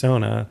artist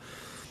persona,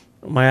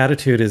 my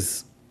attitude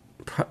is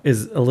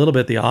a little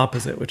bit the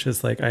opposite, which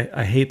is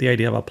I hate the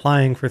idea of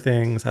applying for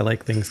things. I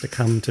like things to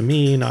come to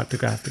me, not to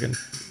have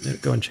to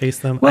go and chase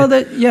them. Well,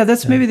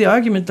 that's maybe the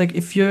argument. Like,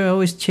 if you're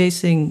always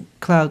chasing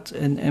clout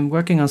and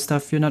working on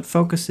stuff, you're not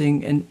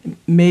focusing. And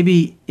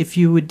maybe if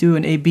you would do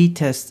an A/B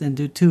test and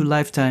do 2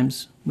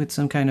 lifetimes with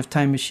some kind of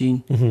time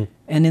machine,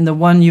 and in the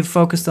one you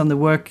focused on the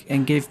work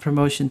and gave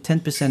promotion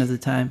 10% of the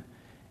time,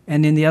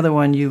 and in the other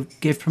one you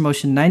gave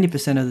promotion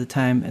 90% of the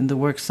time, and the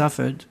work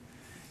suffered.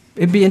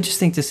 It'd be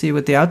interesting to see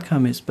what the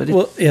outcome is, but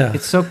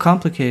it's so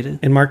complicated.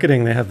 In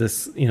marketing, they have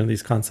this,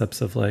 these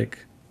concepts of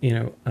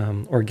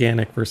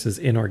organic versus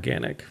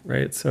inorganic,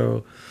 right?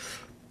 So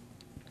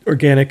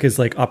organic is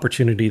like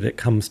opportunity that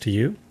comes to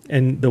you,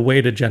 and the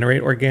way to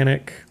generate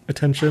organic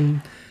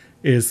attention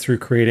is through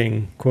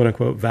creating quote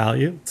unquote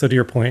value. So to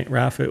your point,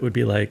 Raph, it would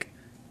be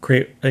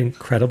create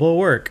incredible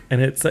work,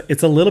 and it's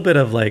a little bit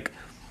of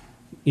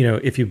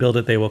if you build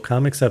it, they will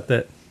come, except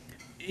that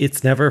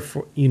it's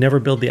you never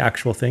build the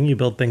actual thing. You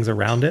build things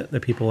around it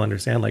that people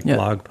understand,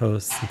 blog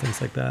posts and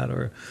things like that,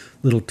 or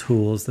little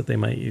tools that they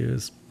might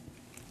use.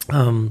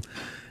 And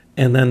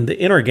then the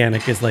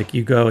inorganic is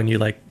you go and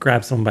you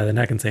grab someone by the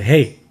neck and say,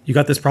 "Hey, you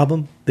got this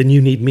problem? Then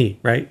you need me,"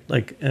 right?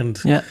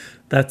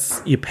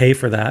 That's, you pay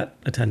for that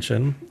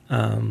attention.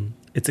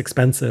 It's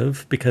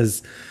expensive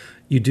because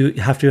you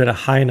have to at a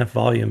high enough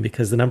volume,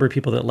 because the number of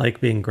people that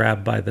like being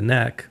grabbed by the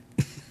neck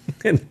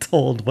and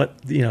told what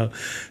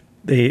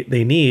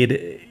they need,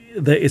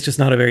 it's just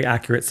not a very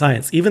accurate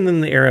science, even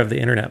in the era of the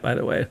internet, by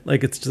the way.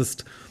 It's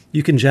just,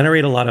 you can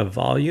generate a lot of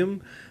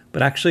volume,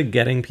 but actually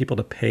getting people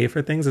to pay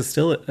for things is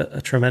still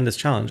a tremendous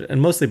challenge,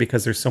 and mostly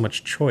because there's so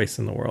much choice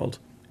in the world,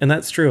 and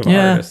that's true of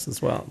artists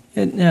as well.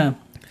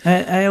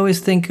 I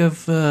always think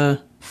of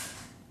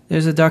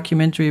there's a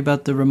documentary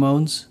about the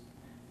Ramones,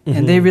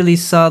 and they really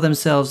saw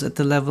themselves at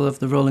the level of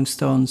the Rolling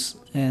Stones,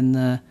 and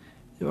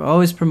they were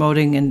always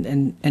promoting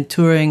and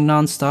touring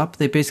nonstop.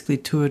 They basically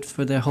toured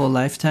for their whole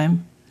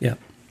lifetime. Yeah.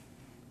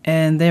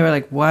 And they were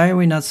like, why are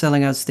we not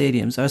selling out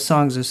stadiums? Our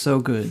songs are so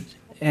good.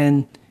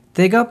 And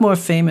they got more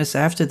famous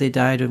after they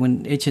died,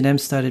 when H&M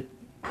started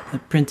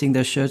printing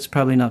their shirts,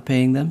 probably not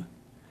paying them.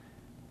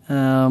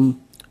 And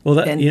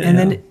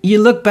then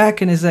you look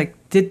back and it's like,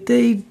 did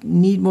they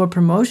need more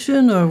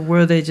promotion, or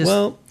were they just...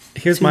 Well,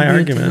 here's my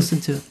argument.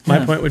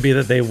 My point would be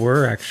that they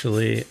were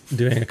actually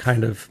doing a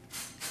kind of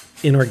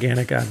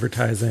inorganic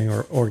advertising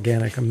or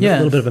organic, a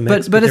little bit of a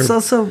mix. But it's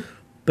also...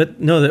 But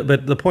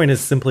the point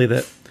is simply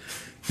that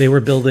they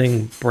were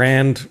building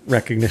brand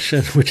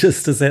recognition, which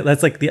is to say,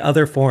 that's like the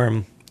other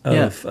form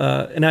of,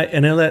 and I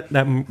know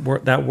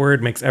that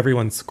word makes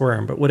everyone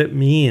squirm, but what it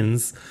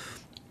means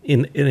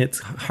in its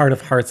heart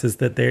of hearts is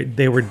that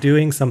they were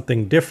doing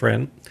something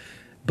different,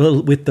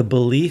 but with the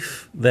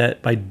belief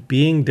that by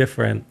being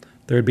different,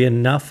 there would be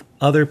enough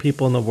other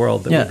people in the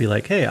world that would be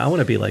like, hey, I want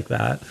to be like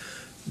that.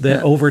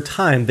 That over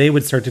time they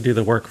would start to do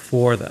the work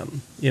for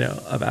them,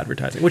 of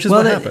advertising, which is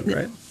what happened,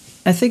 right?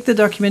 I think the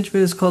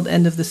documentary is called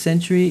 "End of the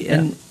Century,"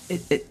 and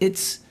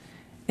it's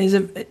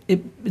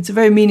a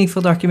very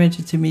meaningful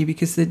documentary to me,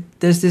 because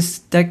there's this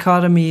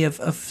dichotomy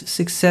of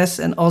success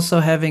and also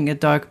having a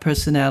dark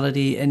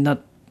personality and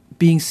not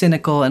being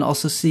cynical and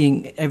also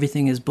seeing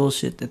everything as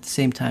bullshit at the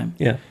same time.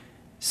 Yeah.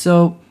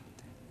 So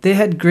they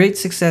had great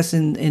success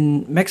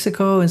in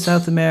Mexico and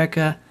South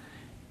America,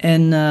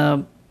 and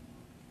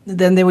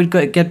then they would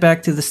get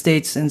back to the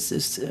States and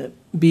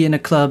be in a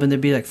club, and there'd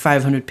be like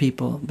 500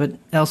 people. But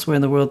elsewhere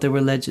in the world, there were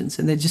legends,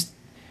 and they just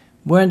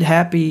weren't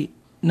happy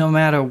no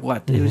matter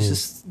what. Mm-hmm. It was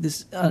just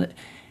this,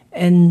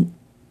 and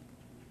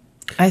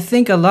I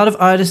think a lot of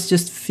artists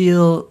just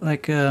feel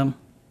like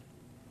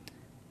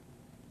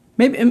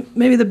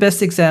maybe the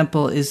best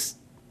example is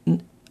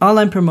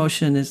online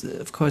promotion. Is,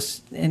 of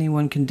course,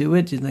 anyone can do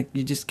it.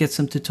 You just get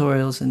some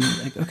tutorials and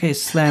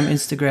slam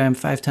Instagram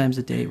 5 times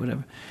a day,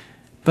 whatever.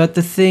 But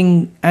the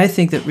thing I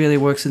think that really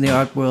works in the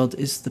art world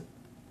is the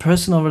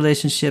personal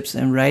relationships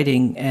and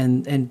writing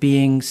and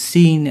being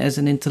seen as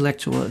an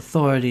intellectual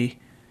authority.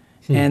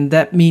 And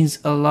that means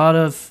a lot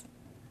of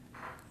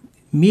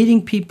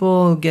meeting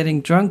people,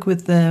 getting drunk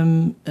with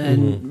them,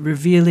 and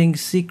revealing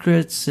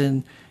secrets.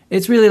 And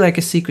it's really like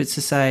a secret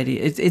society.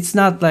 It's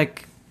not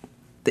like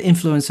the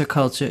influencer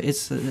culture.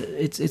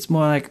 It's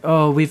more like,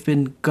 oh, we've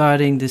been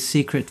guarding this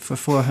secret for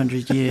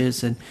 400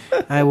 years, and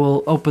I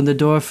will open the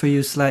door for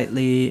you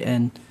slightly.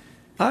 And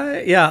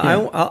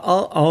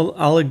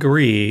I'll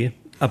agree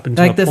up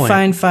until like the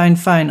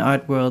fine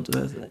art world.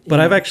 But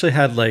I've actually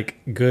had like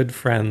good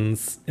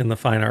friends in the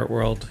fine art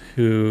world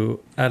who,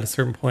 at a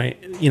certain point,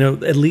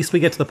 at least we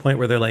get to the point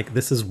where they're like,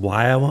 "This is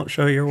why I won't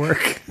show your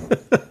work."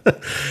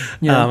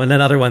 And then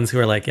other ones who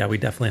are like, "Yeah, we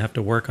definitely have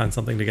to work on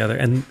something together."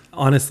 And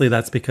honestly,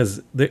 that's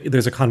because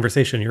there's a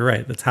conversation. You're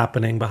right, that's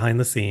happening behind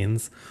the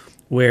scenes,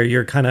 where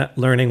you're kind of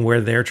learning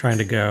where they're trying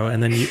to go,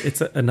 and then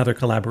it's another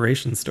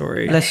collaboration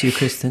story. Bless you,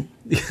 Kristen.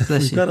 Bless you.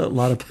 We've got a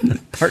lot of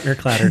partner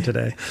clatter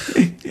today.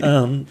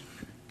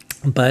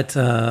 But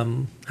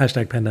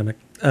hashtag pandemic.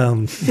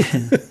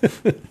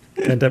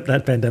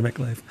 That pandemic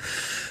life.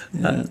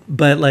 Yeah.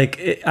 But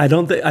like, I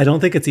don't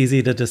think it's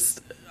easy to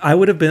just. I've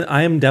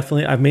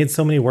made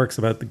so many works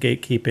about the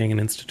gatekeeping and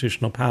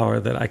institutional power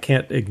that I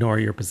can't ignore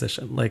your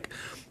position. Like,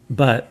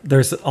 but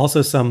there's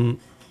also some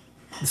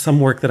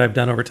work that I've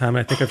done over time.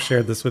 I think I've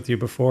shared this with you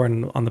before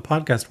and on the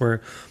podcast,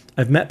 where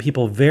I've met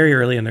people very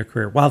early in their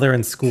career while they're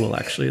in school.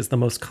 Actually, is the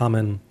most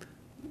common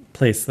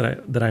place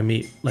that I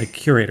meet, like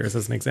curators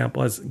as an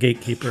example, as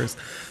gatekeepers,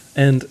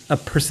 and a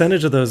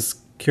percentage of those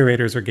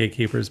curators or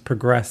gatekeepers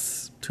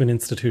progress to an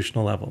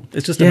institutional level.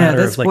 It's just a matter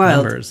of like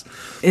wild. Numbers.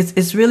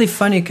 It's really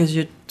funny because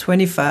you're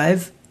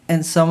 25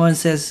 and someone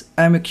says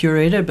I'm a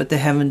curator, but they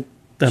haven't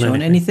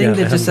shown anything. Yeah,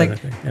 they're just like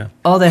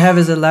all they have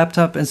is a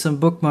laptop and some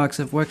bookmarks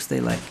of works they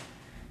like.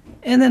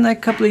 And then like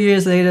a couple of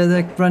years later,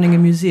 they're running a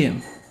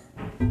museum.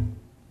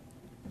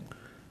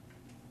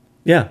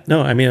 Yeah,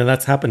 no, I mean,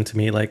 that's happened to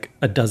me like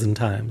a dozen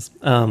times.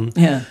 And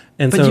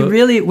but so, you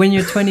really, when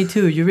you're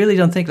 22, you really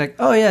don't think like,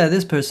 oh yeah,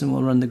 this person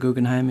will run the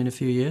Guggenheim in a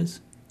few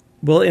years.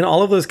 Well, in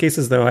all of those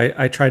cases, though,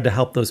 I tried to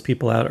help those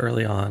people out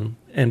early on.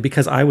 And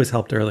because I was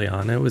helped early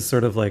on, it was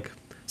sort of like,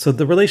 so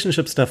the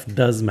relationship stuff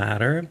does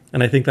matter.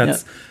 And I think I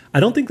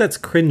don't think that's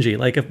cringy.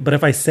 But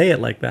if I say it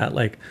like that,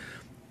 like,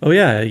 oh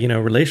yeah,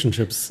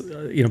 relationships,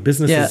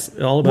 business is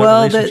all about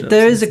relationships. Well,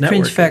 there is a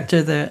cringe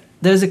factor there.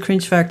 There's a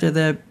cringe factor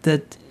there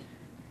that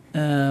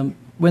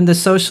when the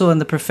social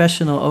and the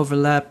professional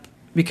overlap,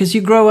 because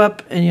you grow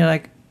up and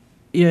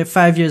you're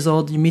 5 years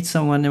old, you meet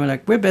someone and we're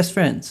like, we're best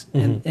friends.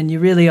 And you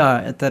really are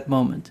at that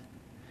moment.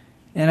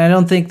 And I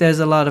don't think there's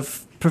a lot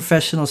of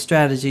professional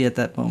strategy at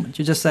that moment.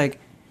 You're just like,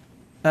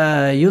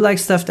 you like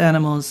stuffed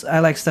animals, I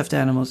like stuffed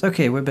animals.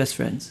 Okay, we're best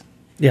friends.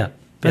 Yeah.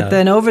 But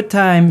then over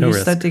time, you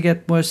start to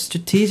get more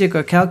strategic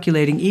or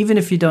calculating, even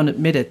if you don't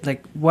admit it.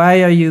 Like,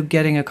 why are you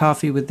getting a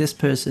coffee with this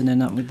person and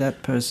not with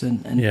that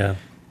person?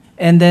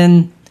 And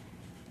then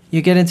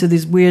you get into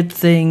these weird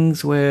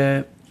things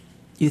where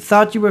you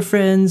thought you were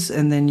friends,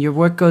 and then your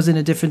work goes in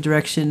a different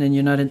direction, and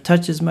you're not in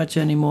touch as much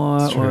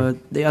anymore, or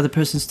the other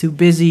person's too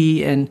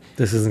busy, and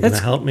this isn't going to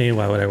help me.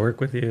 Why would I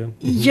work with you?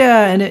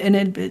 Yeah,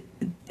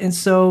 and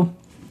so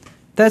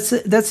that's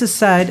a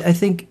side. I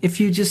think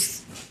if you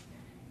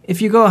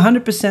go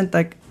 100%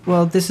 like,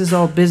 well, this is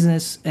all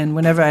business, and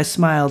whenever I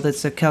smile,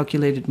 that's a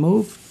calculated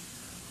move,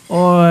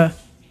 or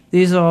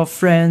these are all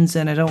friends,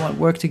 and I don't want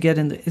work to get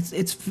in.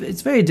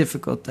 It's very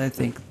difficult. I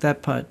think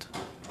that part.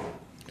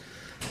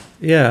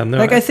 Yeah, no.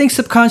 Like I think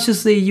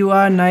subconsciously you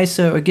are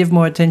nicer or give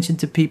more attention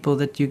to people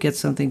that you get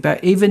something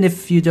back, even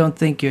if you don't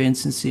think you're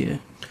insincere.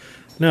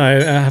 No,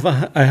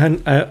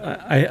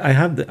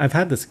 I've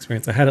had this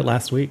experience. I had it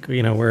last week.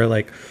 Where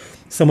like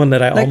someone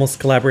that I almost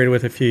collaborated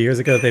with a few years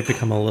ago, they've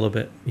become a little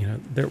bit.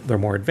 They're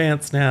more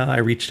advanced now. I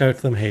reached out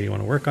to them. Hey, do you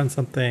want to work on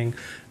something?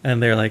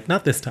 And they're like,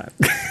 not this time.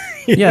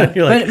 Yeah,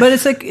 but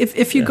it's like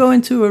if you go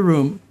into a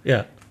room,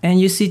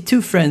 and you see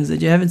two friends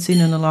that you haven't seen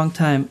in a long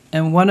time,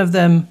 and one of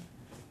them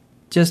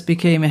just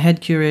became a head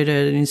curator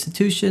at an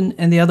institution,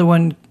 and the other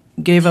one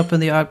gave up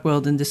in the art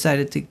world and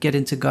decided to get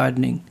into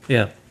gardening.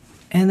 Yeah.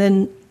 And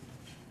then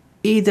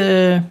who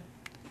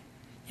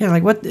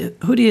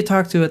do you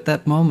talk to at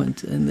that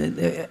moment?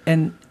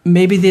 And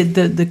maybe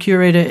the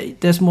curator,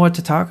 there's more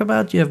to talk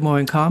about, you have more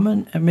in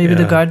common, and maybe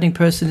the gardening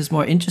person is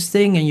more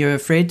interesting and you're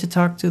afraid to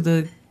talk to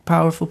the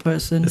powerful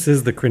person. This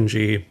is the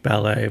cringy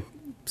ballet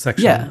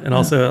section. Yeah. And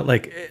also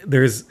like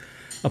there's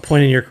a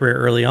point in your career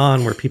early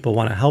on where people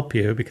want to help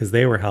you because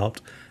they were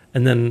helped.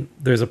 And then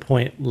there's a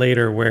point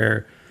later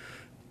where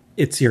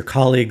it's your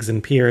colleagues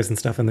and peers and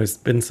stuff. And there's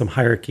been some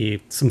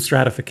hierarchy, some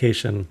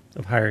stratification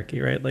of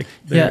hierarchy, right? Like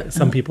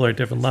some people are at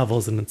different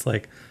levels and it's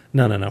like,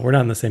 no, we're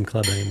not in the same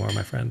club anymore,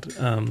 my friend.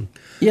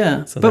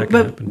 So that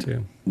can happen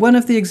too. One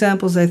of the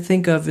examples I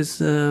think of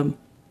is,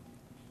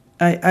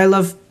 I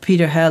love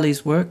Peter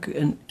Halley's work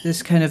and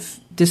this kind of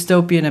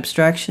dystopian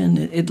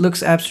abstraction. It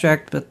looks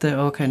abstract, but they're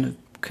all kind of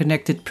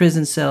connected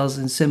prison cells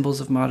and symbols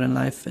of modern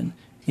life and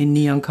in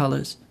neon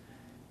colors.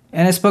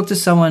 And I spoke to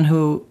someone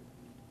who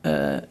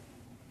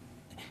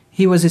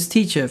he was his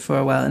teacher for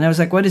a while, and I was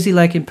like, what is he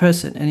like in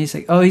person? And he's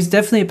like, oh, he's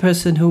definitely a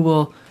person who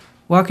will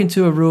walk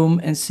into a room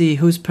and see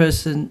which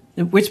person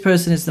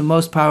is the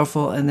most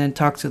powerful, and then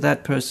talk to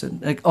that person,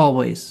 like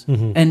always.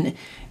 Mm-hmm. And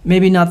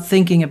maybe not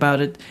thinking about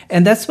it.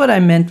 And that's what I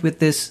meant with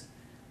this,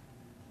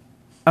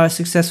 are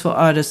successful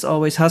artists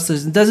always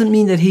hustlers? It doesn't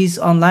mean that he's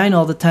online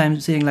all the time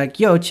saying like,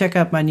 yo, check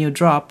out my new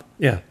drop.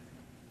 Yeah.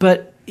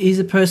 But he's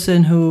a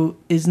person who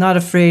is not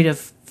afraid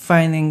of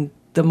finding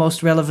the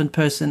most relevant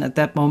person at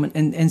that moment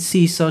and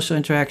see social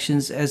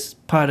interactions as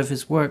part of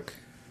his work.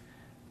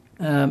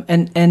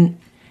 And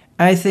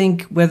I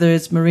think whether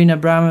it's Marina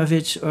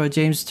Abramović or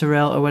James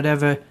Turrell or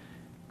whatever,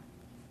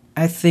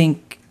 I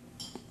think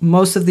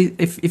most of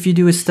if you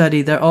do a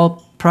study, they're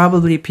all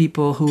probably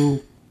people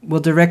who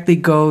will directly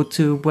go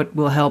to what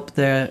will help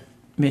their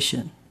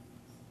mission.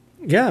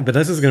 Yeah, but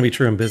this is going to be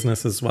true in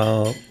business as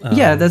well.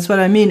 Yeah, that's what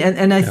I mean.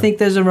 And I think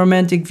there's a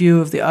romantic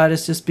view of the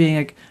artist just being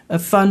like a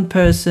fun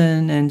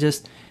person and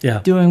just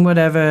doing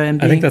whatever.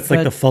 And I think that's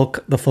like the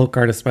folk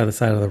artist by the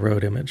side of the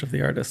road image of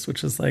the artist,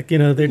 which is like,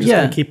 they're just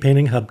going to keep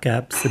painting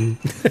hubcaps and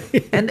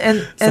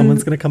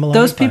someone's going to come along.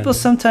 Those people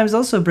sometimes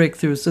also break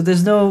through. So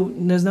there's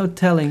no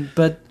telling.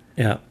 But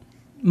in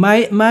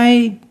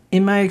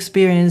my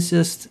experience,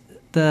 just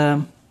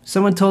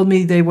someone told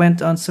me they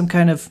went on some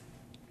kind of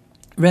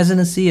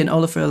residency and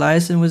Olafur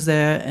Eliasson was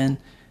there,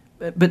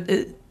 but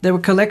there were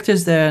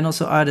collectors there and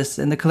also artists,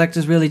 and the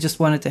collectors really just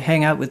wanted to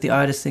hang out with the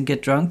artists and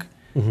get drunk.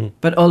 Mm-hmm.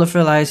 But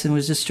Olafur Eliasson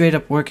was just straight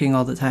up working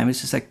all the time. It's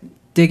just like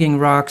digging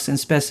rocks and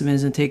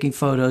specimens and taking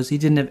photos. He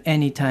didn't have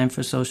any time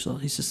for social.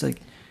 He's just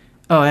like,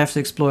 I have to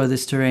explore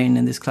this terrain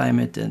and this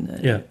climate.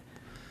 And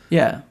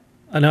yeah.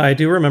 I know. I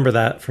do remember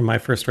that from my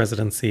first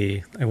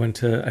residency. I went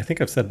to, I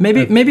think I've said...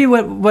 Maybe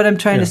what I'm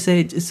trying to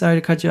say, sorry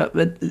to cut you off,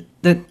 but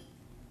that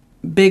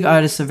big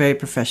artists are very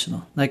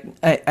professional. Like,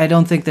 I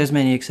don't think there's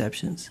many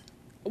exceptions.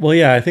 Well,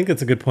 yeah, I think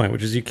it's a good point,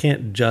 which is you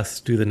can't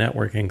just do the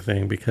networking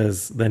thing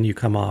because then you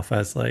come off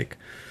as like,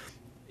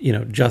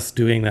 just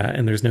doing that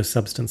and there's no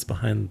substance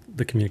behind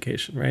the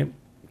communication, right?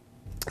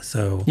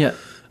 So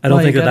I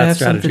don't think that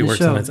strategy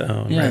works on its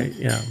own, right?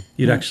 Yeah.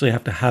 You'd actually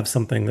have to have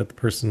something that the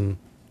person...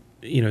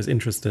 is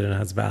interested and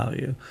has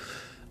value.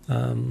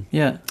 No,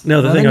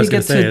 the thing I was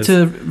going to say is...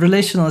 to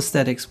relational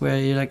aesthetics where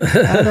you're like,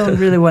 I don't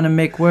really want to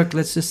make work,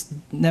 let's just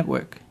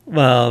network.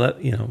 Well,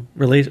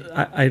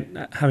 I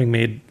having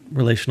made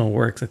relational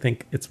works, I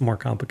think it's more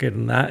complicated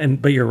than that.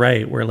 But you're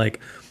right, where like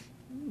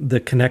the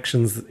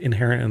connections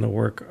inherent in the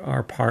work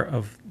are part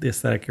of the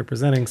aesthetic you're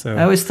presenting. So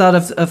I always thought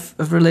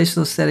of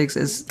relational aesthetics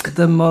as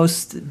the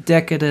most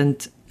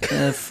decadent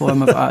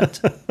form of art.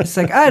 It's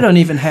like, I don't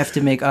even have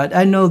to make art.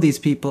 I know these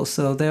people,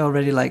 so they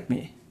already like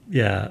me.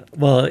 Yeah.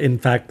 Well, in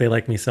fact, they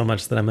like me so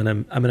much that I'm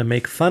gonna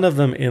make fun of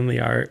them in the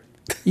art.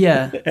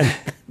 Yeah. And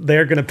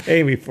they're gonna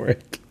pay me for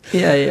it.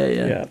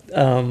 Yeah.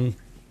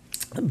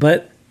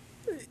 But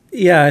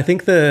Yeah, I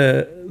think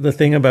the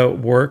thing about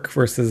work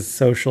versus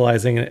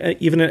socializing,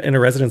 even in a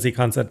residency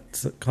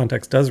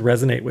context, does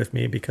resonate with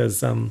me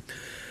because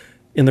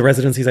in the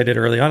residencies I did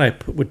early on, I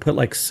would put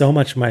like so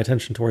much of my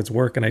attention towards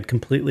work, and I'd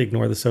completely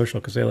ignore the social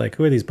because they're like,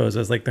 who are these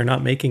bozos? Like, they're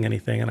not making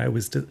anything. And I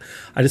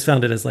just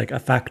found it as like a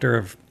factor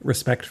of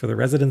respect for the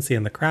residency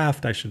and the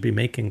craft. I should be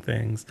making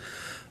things.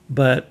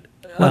 But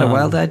what a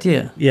wild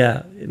idea.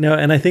 Yeah, no,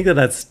 and I think that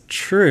that's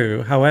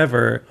true.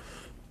 However,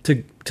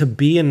 to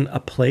be in a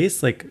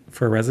place like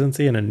for a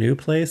residency in a new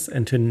place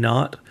and to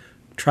not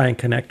try and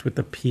connect with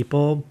the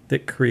people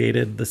that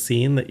created the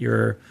scene that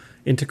you're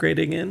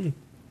integrating in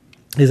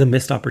is a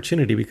missed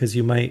opportunity, because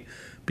you might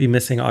be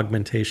missing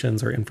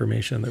augmentations or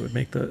information that would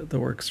make the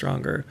work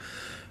stronger.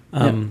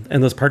 And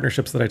those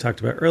partnerships that I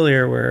talked about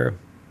earlier, where,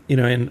 you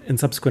know, in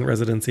subsequent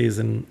residencies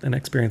and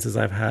experiences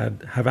I've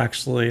had, have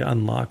actually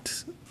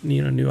unlocked,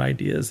 you know, new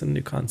ideas and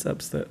new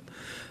concepts that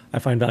I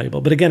find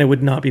valuable. But again, it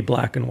would not be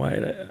black and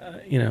white.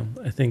 You know,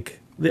 I think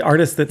the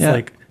artist that's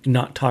like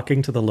not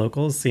talking to the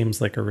locals seems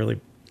like a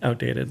really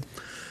outdated.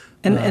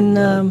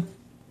 And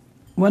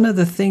one of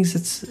the things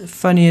that's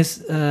funny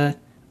is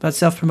about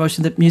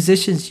self-promotion, that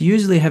musicians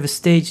usually have a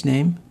stage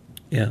name.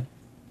 Yeah.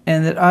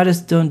 And that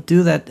artists don't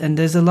do that. And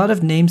there's a lot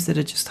of names that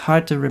are just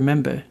hard to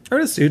remember.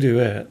 Artists do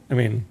it. I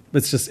mean,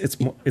 it's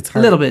hard. A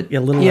little bit. Yeah,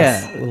 a little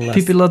less.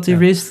 Pippi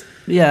Lottie-Rist.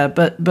 Yeah,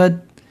 but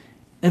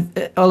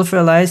Oliver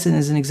Eliasson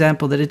is an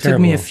example that it took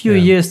me a few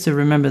years to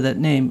remember that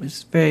name.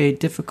 It's very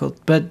difficult,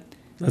 but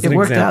it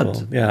worked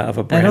out. Yeah, of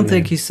a brand I don't name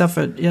think he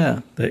suffered. Yeah,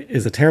 that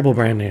is a terrible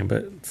brand name,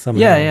 but somehow.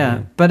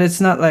 Yeah, but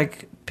it's not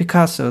like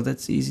Picasso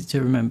that's easy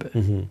to remember.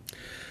 Mm-hmm.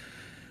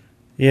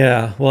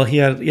 Yeah, well, he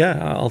had.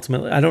 Yeah,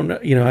 ultimately, I don't know.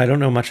 You know, I don't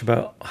know much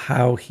about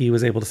how he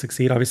was able to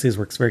succeed. Obviously, his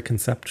work's very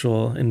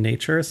conceptual in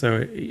nature,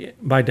 so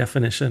by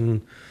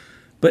definition.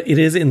 But it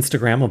is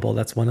Instagrammable.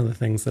 That's one of the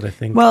things that I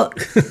think. Well,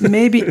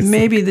 maybe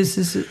this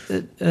is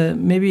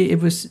maybe it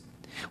was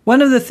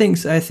one of the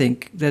things I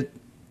think that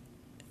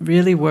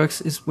really works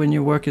is when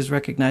your work is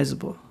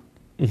recognizable.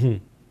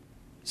 Mm-hmm.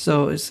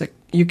 So it's like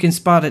you can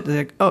spot it.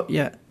 Like, oh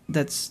yeah,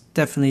 that's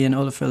definitely an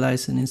Oliver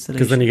Eliasson installation.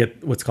 Because then you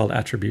get what's called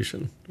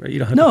attribution, right? You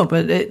don't have no,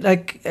 but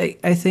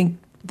I think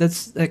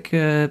that's like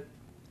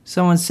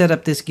someone set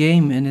up this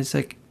game, and it's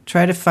like,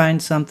 try to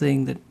find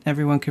something that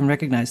everyone can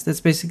recognize.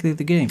 That's basically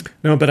the game.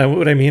 No, but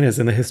what I mean is,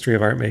 in the history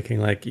of art making,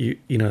 like you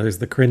know, there's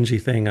the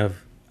cringy thing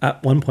of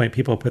at one point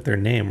people put their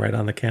name right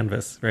on the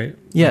canvas, right?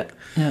 Yeah,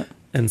 yeah.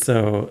 And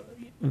so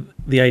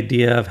the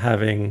idea of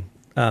having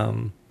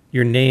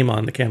your name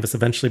on the canvas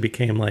eventually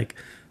became like,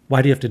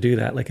 why do you have to do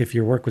that? Like, if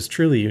your work was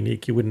truly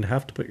unique, you wouldn't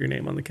have to put your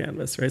name on the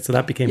canvas, right? So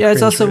that became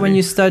it's also when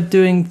you start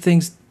doing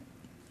things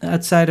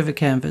outside of a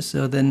canvas.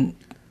 So then,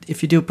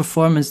 if you do a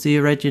performance, do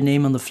you write your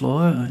name on the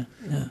floor? Or,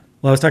 yeah.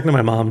 Well, I was talking to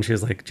my mom, and she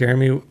was like,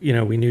 Jeremy, you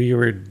know, we knew you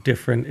were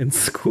different in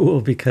school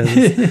because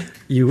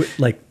you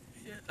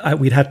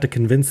we'd have to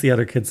convince the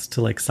other kids to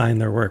like sign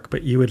their work,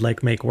 but you would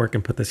like make work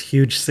and put this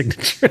huge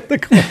signature in the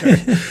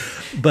corner.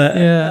 But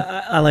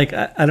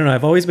I don't know.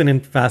 I've always been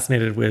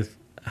fascinated with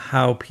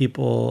how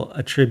people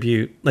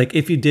attribute, like,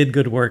 if you did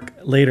good work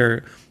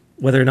later,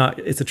 whether or not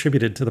it's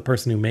attributed to the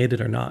person who made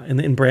it or not.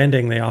 And in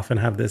branding, they often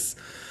have this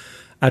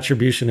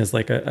attribution is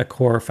like a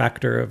core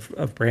factor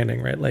of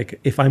branding, right? Like,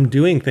 if I'm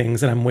doing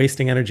things and I'm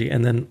wasting energy,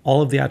 and then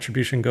all of the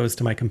attribution goes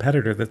to my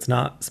competitor that's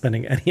not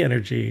spending any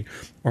energy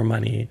or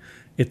money,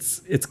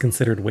 it's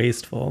considered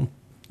wasteful.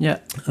 Yeah.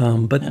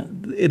 But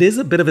it is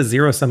a bit of a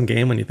zero-sum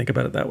game when you think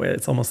about it that way.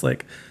 It's almost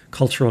like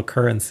cultural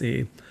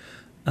currency.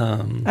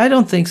 I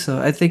don't think so.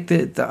 I think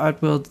that the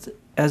art world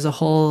as a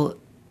whole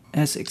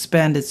has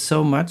expanded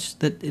so much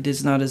that it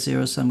is not a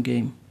zero-sum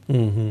game.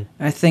 Mm-hmm.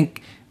 I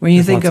think when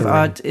you think of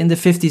art in the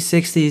 50s,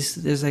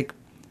 60s,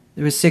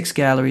 there were 6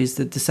 galleries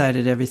that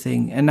decided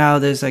everything. And now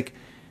there's like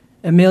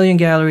 1 million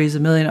galleries,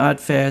 1 million art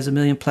fairs, 1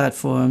 million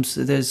platforms.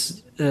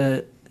 There's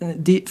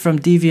from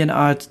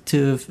DeviantArt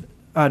to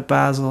Art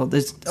Basel.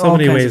 There's so all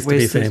many kinds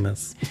ways of to be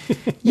famous.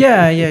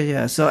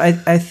 Yeah. So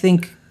I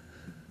think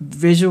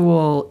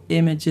visual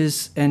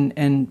images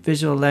and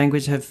visual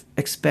language have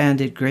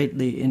expanded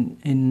greatly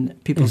in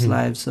people's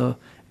lives. So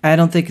I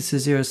don't think it's a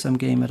zero-sum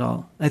game at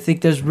all. I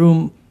think there's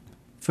room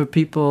for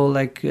people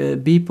like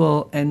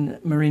Beeple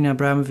and Marina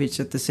Abramovic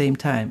at the same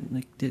time.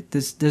 Like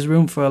there's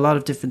room for a lot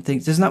of different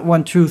things. There's not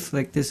one truth,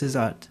 like this is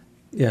art.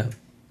 Yeah.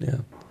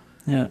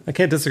 I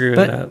can't disagree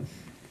with that.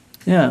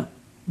 Yeah.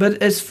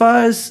 But as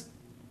far as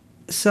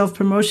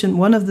self-promotion,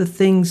 one of the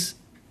things,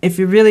 if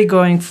you're really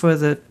going for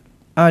the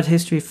art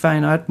history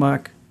fine art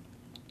mark,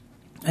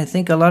 I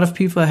think a lot of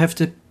people have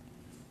to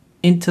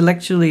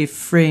intellectually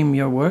frame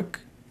your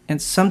work.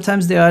 And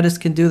sometimes the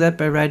artist can do that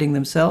by writing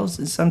themselves,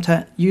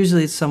 and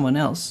usually it's someone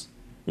else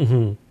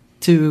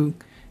to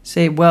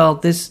say, well,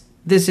 this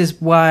is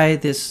why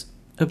this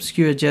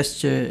obscure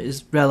gesture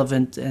is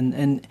relevant,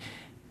 and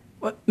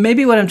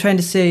maybe what I'm trying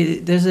to say,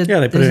 they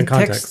put it in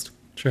context.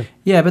 Sure.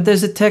 Yeah, but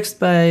there's a text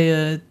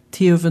by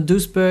Theo van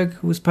Doesburg,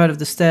 who was part of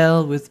the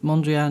Stijl with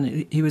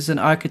Mondrian. He was an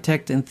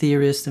architect and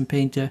theorist and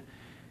painter,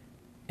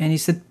 and he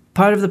said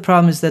part of the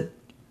problem is that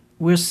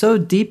we're so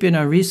deep in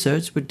our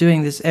research. We're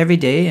doing this every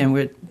day, and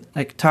we're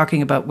like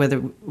talking about whether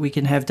we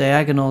can have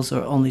diagonals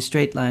or only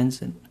straight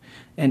lines,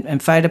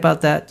 and fight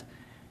about that.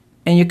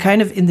 And you're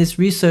kind of in this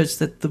research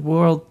that the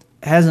world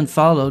hasn't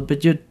followed,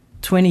 but you're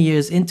 20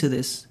 years into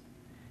this.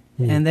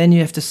 And then you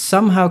have to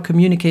somehow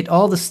communicate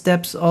all the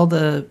steps, all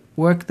the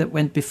work that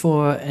went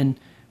before, and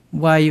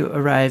why you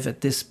arrive at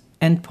this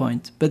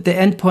endpoint. But the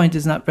endpoint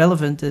is not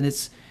relevant, and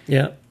it's...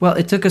 Well,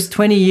 it took us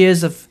 20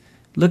 years of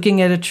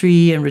looking at a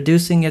tree and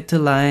reducing it to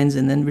lines,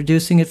 and then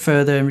reducing it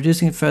further,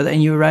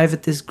 and you arrive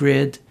at this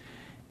grid.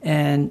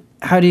 And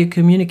how do you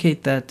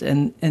communicate that?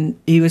 And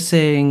he was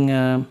saying...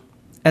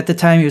 at the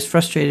time, he was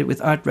frustrated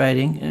with art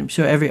writing, and I'm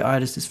sure every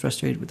artist is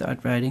frustrated with art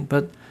writing,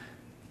 but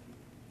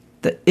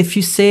if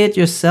you say it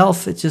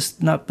yourself, it's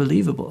just not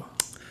believable.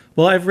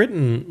 Well, I've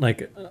written,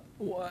 like,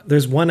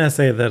 there's one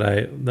essay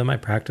that my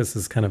practice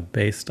is kind of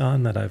based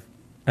on that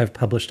I've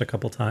published a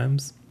couple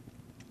times.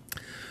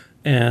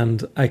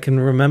 And I can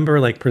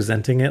remember, like,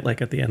 presenting it,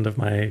 like, at the end of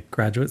my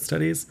graduate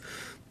studies,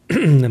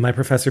 and my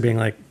professor being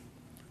like,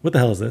 what the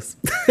hell is this?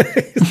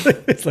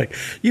 It's like,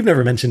 you've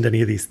never mentioned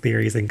any of these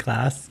theories in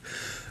class.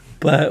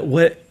 But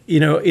what,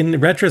 in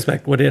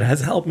retrospect, what it has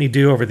helped me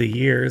do over the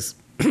years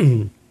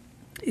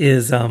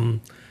is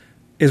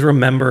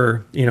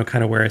remember,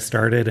 kind of where I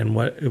started and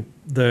what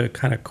the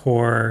kind of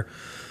core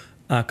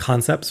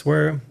concepts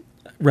were.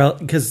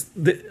 Because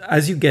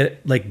as you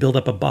build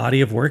up a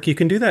body of work, you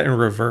can do that in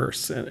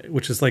reverse,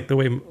 which is like the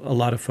way a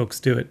lot of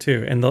folks do it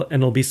too. And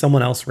it'll be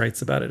someone else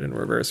writes about it in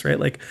reverse, right?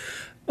 Like,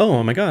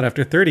 oh my God,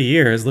 after 30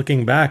 years,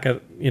 looking back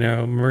at,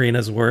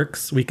 Marina's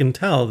works, we can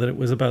tell that it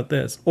was about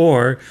this.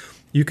 Or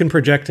you can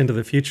project into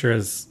the future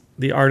as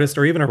the artist,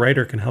 or even a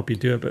writer can help you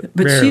do it. But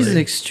rarely. She's an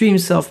extreme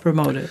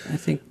self-promoter, I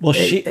think. Well,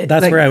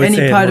 that's where I would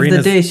say any part of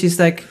the day, she's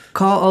like,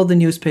 call all the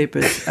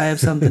newspapers. I have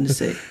something to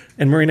say.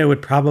 And Marina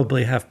would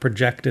probably have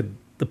projected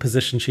the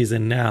position she's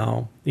in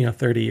now,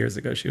 30 years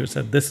ago. She would have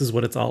said, this is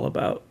what it's all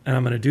about. And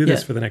I'm going to do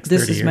this for the next 30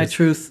 years. This is my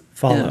truth.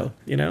 Follow,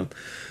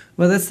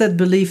 Well, that's that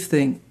belief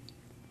thing.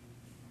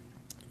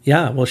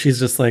 Yeah, well, she's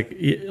just like,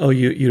 oh,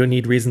 you don't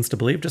need reasons to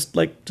believe. Just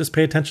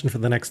pay attention for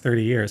the next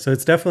 30 years. So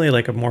it's definitely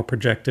like a more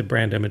projected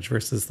brand image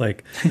versus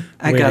like,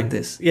 I got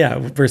this. Yeah,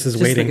 versus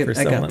just waiting for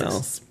someone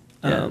else.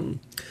 Yeah.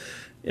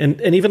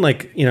 And even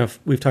like,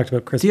 we've talked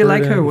about Chris. Do you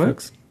like her work?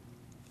 Folks.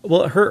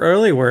 Well, her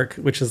early work,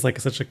 which is like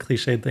such a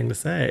cliched thing to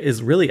say,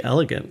 is really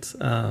elegant.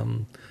 A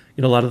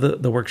lot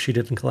of the work she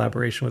did in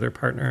collaboration with her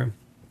partner.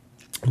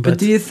 But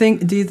do you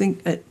think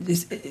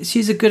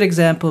she's a good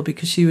example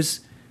because she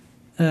was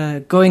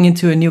going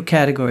into a new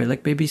category?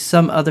 Like maybe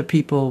some other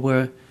people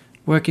were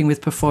working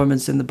with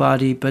performance in the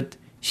body, but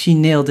she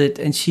nailed it,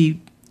 and she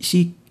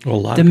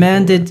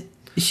demanded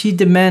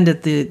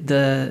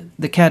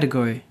the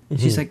category. Mm-hmm.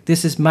 She's like,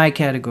 this is my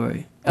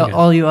category. Okay.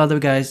 All you other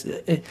guys,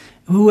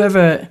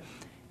 whoever,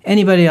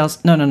 anybody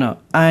else, no.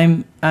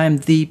 I'm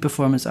the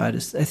performance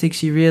artist. I think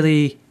she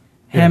really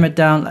hammered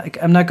down,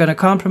 like, I'm not going to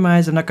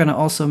compromise. I'm not going to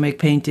also make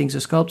paintings or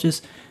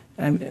sculptures.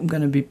 I'm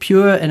going to be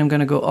pure, and I'm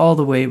going to go all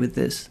the way with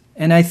this.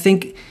 And I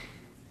think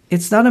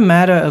it's not a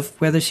matter of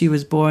whether she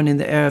was born in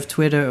the era of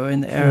Twitter or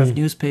in the era of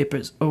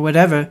newspapers or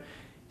whatever.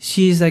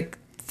 She's like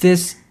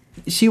this.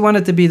 She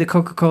wanted to be the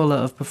Coca-Cola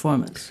of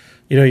performance.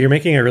 You're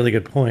making a really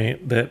good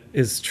point that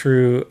is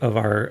true of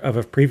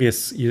a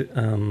previous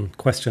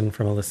question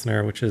from a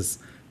listener, which is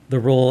the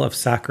role of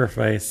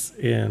sacrifice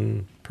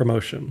in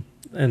promotion.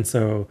 And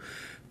so,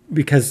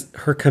 because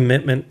her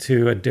commitment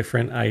to a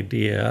different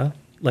idea,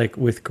 like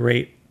with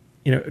great,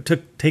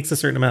 takes a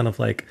certain amount of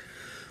like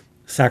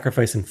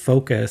sacrifice and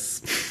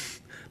focus.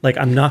 Like,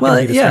 I'm not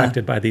going to be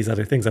distracted by these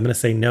other things. I'm going to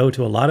say no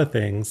to a lot of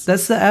things.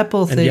 That's the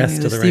Apple thing. Yes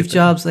to Steve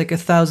Jobs, like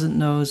 1,000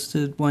 no's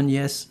to one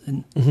yes.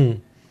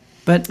 And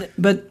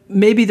but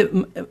maybe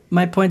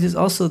my point is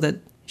also that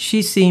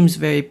she seems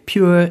very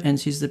pure, and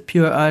she's the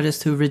pure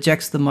artist who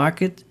rejects the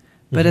market.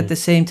 But at the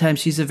same time,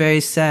 she's a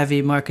very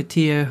savvy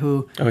marketeer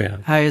who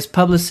hires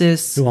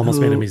publicists. Who almost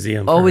made a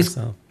museum for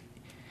herself.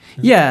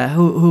 Yeah,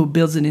 who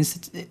builds an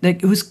institute,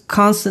 like who's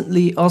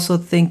constantly also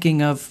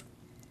thinking of,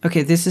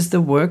 okay, this is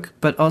the work,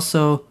 but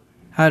also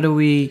how do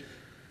we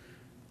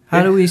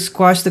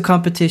squash the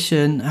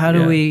competition? How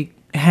do we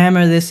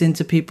hammer this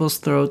into people's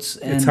throats?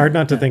 And it's hard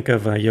not to think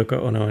of Yoko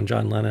Ono and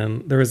John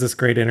Lennon. There was this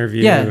great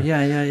interview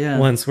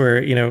once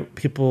where,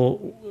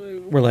 people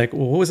were like,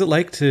 well, what was it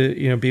like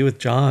to, be with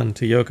John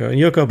to Yoko? And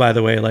Yoko, by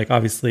the way, like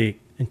obviously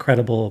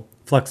incredible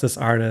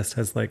Fluxus artist,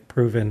 has like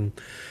proven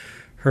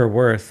her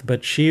worth.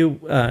 But she,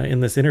 in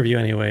this interview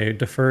anyway,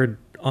 deferred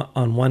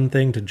on one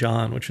thing to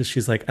John, which is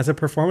she's like, as a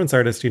performance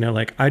artist,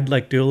 like I'd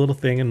like do a little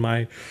thing in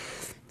my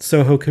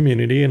Soho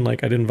community, and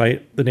like I'd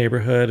invite the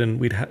neighborhood, and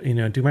we'd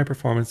do my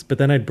performance, but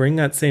then I'd bring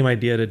that same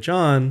idea to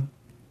John,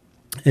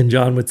 and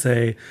John would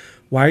say,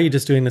 why are you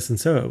just doing this in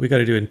Soho? We got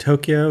to do it in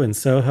Tokyo, in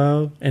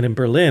Soho, and in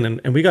Berlin,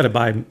 and we got to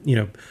buy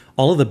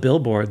all of the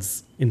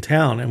billboards in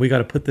town, and we got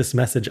to put this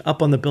message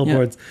up on the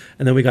billboards,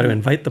 and then we got to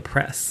invite the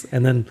press,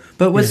 and then.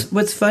 But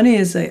what's funny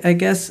is I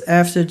guess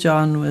after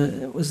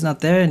John was not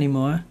there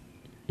anymore,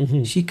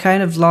 she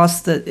kind of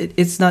lost that.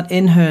 It's not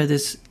in her,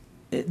 this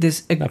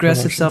this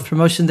aggressive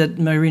self-promotion that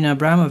Marina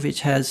Abramovic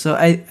has. So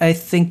I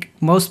think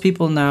most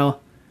people now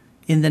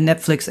in the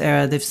Netflix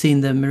era, they've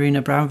seen the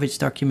Marina Abramovic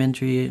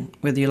documentary,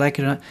 whether you like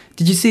it or not.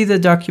 Did you see the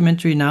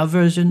documentary now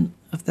version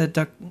of that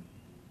doc?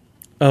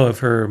 Oh, of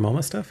her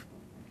MoMA stuff?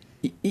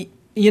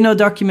 You know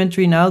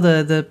Documentary Now,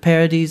 the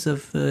parodies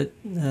of other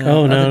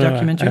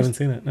documentaries? I haven't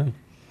seen it,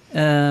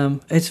 no.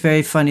 It's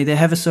very funny. They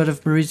have a sort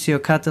of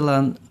Maurizio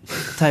Catalan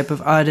type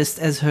of artist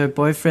as her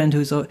boyfriend,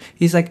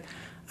 he's like,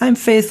 I'm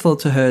faithful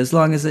to her as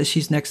long as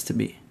she's next to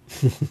me.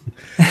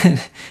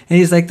 And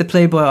he's like the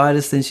Playboy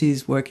artist, and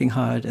she's working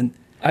hard. And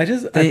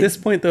at this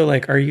point though,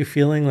 like, are you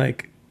feeling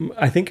like,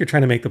 I think you're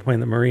trying to make the point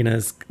that Marina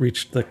has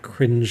reached the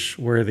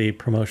cringe-worthy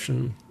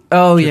promotion.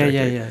 Oh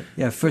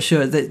yeah, for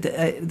sure.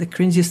 The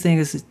cringiest thing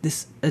is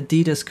this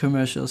Adidas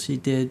commercial she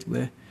did,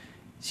 where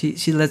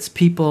she lets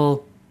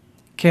people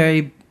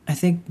carry, I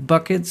think,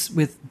 buckets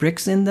with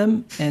bricks in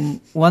them,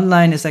 and one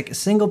line is like a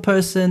single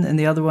person, and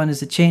the other one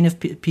is a chain of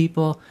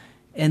people,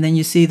 and then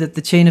you see that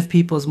the chain of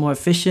people is more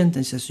efficient,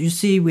 and says, you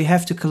see, we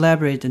have to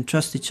collaborate and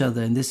trust each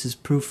other, and this is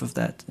proof of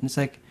that. And it's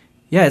like,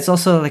 yeah, it's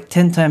also like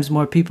 10 times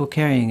more people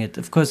carrying it.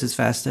 Of course, it's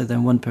faster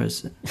than one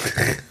person.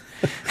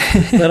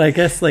 But I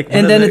guess like,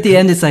 and then at the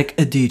end it's like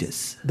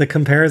Adidas. The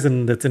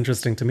comparison that's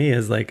interesting to me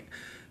is like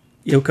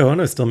Yoko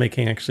Ono is still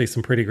making actually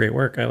some pretty great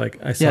work.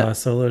 I saw a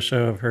solo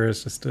show of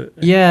hers just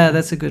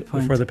that's a good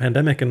point, before the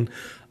pandemic, and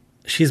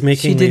she's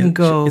making. She didn't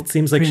go. It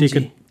seems like cringy. she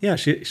could. Yeah,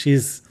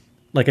 she's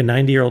like a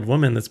 90-year-old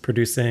woman that's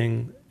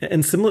producing,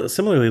 and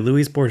similarly,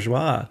 Louise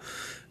Bourgeois.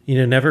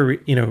 Never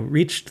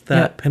reached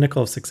that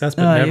pinnacle of success,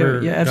 but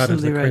never got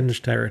into the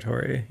cringe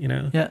territory.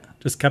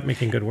 Just kept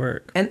making good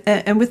work.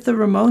 And with the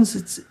Ramones,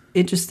 it's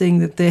interesting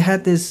that they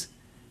had this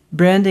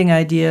branding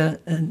idea,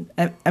 and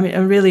I mean,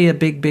 I'm really a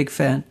big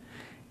fan.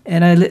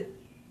 And I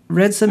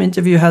read some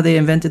interview how they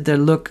invented their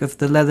look of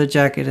the leather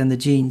jacket and the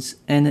jeans,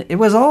 and it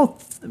was all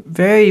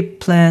very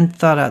planned,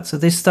 thought out. So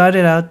they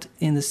started out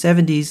in the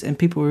 70s, and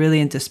people were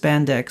really into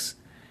spandex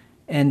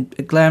and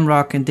glam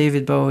rock and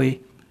David Bowie.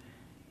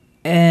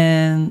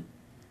 And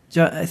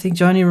I think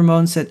Johnny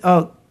Ramone said,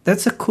 oh,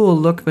 that's a cool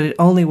look, but it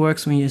only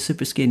works when you're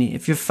super skinny.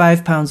 If you're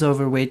 5 pounds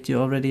overweight, you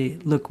already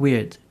look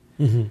weird.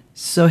 Mm-hmm.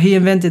 So he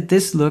invented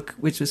this look,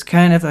 which was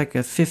kind of like a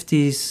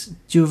 50s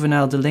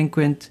juvenile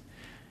delinquent,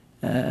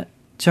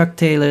 Chuck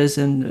Taylors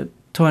and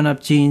torn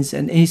up jeans.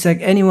 And he's like,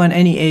 anyone,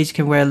 any age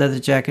can wear a leather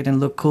jacket and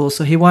look cool.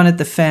 So he wanted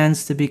the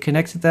fans to be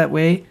connected that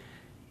way.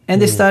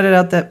 And they started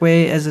out that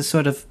way as a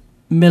sort of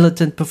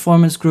militant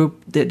performance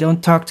group. They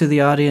don't talk to the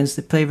audience.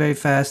 They play very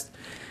fast.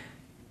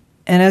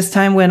 And as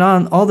time went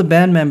on, all the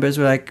band members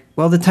were like,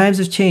 well, the times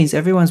have changed.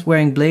 Everyone's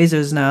wearing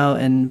blazers now,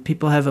 and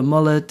people have a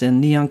mullet and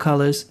neon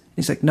colors.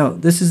 He's like, no,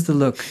 this is the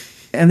look.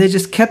 And they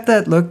just kept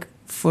that look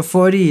for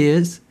 40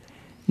 years,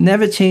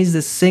 never changed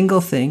a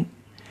single thing.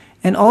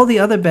 And all the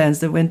other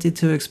bands that went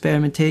into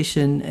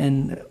experimentation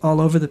and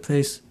all over the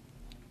place,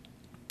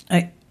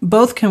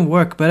 both can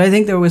work. But I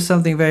think there was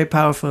something very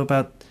powerful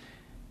about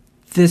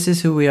this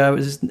is who we are.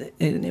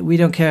 We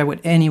don't care what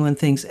anyone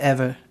thinks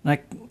ever.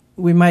 Like,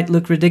 we might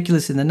look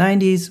ridiculous in the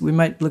 90s, we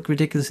might look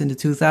ridiculous in the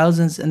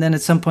 2000s, and then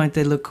at some point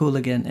they look cool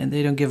again, and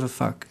they don't give a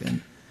fuck.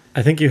 And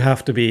I think you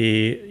have to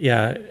be, you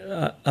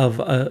have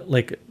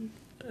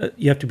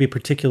to be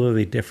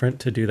particularly different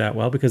to do that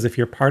well, because if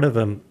you're part of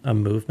a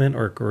movement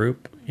or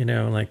group, I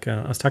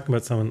was talking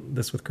about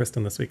this with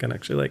Kristen this weekend,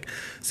 actually, like,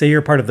 say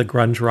you're part of the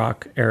grunge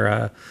rock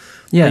era.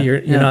 Yeah,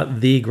 you're not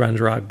the grunge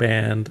rock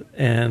band,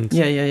 and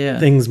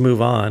things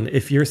move on.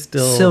 If you're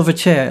still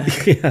Silverchair,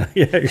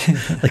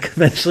 like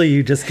eventually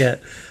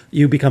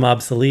you become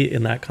obsolete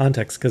in that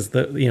context, because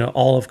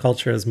all of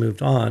culture has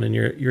moved on, and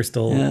you're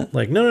still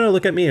like, no,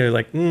 look at me. You're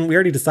like, we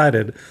already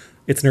decided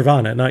it's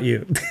Nirvana, not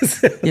you.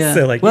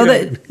 So like, well,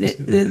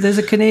 there's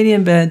a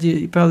Canadian band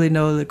you probably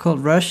know, they're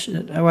called Rush.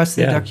 I watched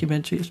the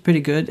documentary; it's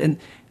pretty good, and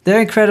they're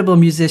incredible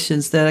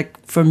musicians. They're like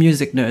for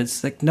music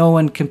nerds. Like, no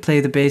one can play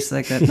the bass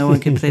like that. No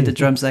one can play the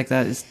drums like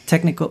that. It's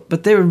technical,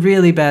 but they were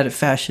really bad at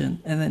fashion.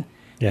 And then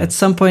at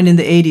some point in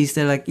the 80s,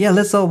 they're like,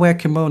 let's all wear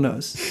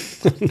kimonos.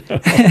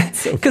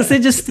 Because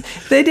they're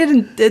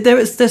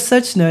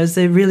such nerds.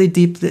 They really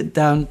deep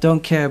down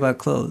don't care about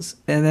clothes.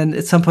 And then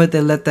at some point they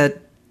let that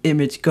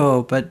image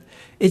go, but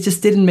it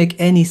just didn't make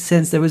any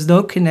sense. There was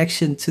no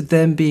connection to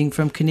them being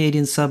from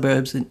Canadian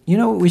suburbs. And you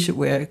know what we should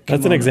wear? Kimonos.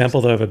 That's an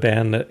example, though, of a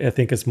band that I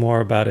think is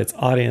more about its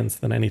audience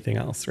than anything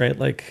else, right?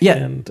 Like,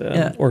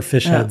 or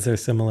Fish Heads are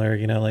similar,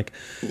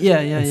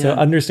 So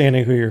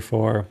understanding who you're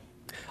for.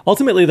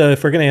 Ultimately, though,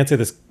 if we're going to answer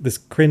this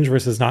cringe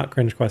versus not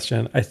cringe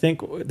question, I think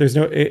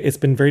it's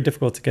been very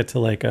difficult to get to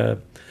like a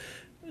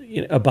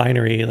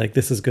binary, like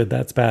this is good,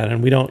 that's bad,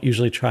 and we don't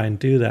usually try and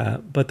do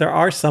that. But there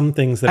are some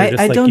things that are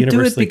just I like don't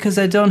universally. do it because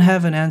I don't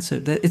have an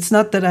answer. It's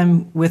not that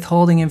I'm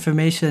withholding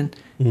information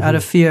out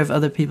of fear of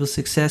other people's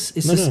success.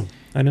 It's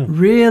I know.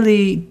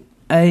 Really,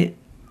 I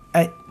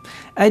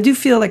do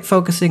feel like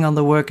focusing on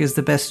the work is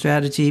the best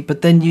strategy.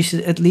 But then you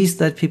should at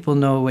least let people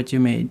know what you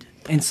made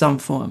in some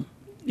form.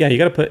 Yeah, you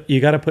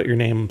gotta put your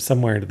name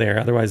somewhere there.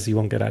 Otherwise, you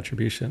won't get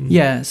attribution.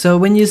 Yeah. So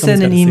when you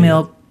send an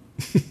email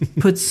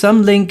put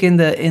some link in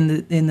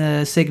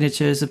the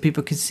signature so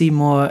people can see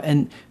more,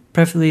 and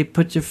preferably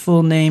put your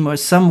full name or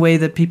some way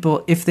that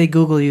people, if they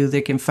Google you,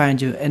 they can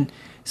find you. And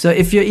so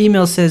if your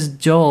email says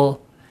Joel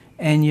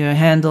and your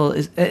handle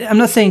is, I'm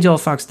not saying Joel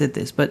Fox did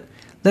this, but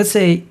let's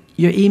say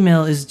your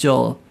email is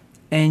Joel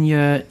and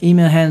your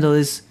email handle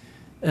is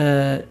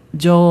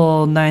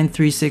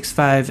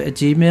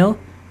Joel9365@gmail,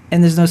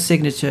 and there's no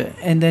signature,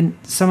 and then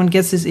someone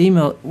gets this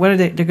email, what are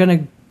they? They're going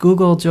to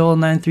Google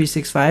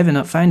Joel9365 and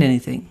not find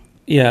anything.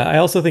 Yeah, I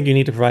also think you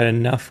need to provide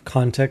enough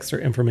context or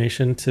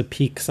information to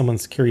pique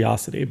someone's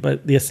curiosity.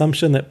 But the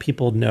assumption that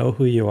people know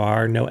who you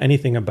are, know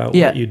anything about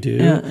what you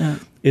do,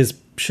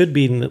 should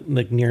be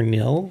like near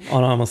nil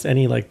on almost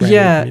any like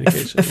brand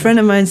communication. A friend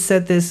of mine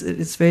said this.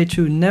 It's very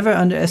true. Never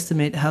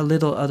underestimate how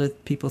little other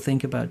people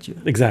think about you.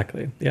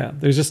 Exactly. Yeah,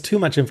 there's just too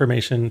much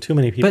information, too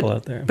many people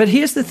out there. But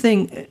here's the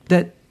thing,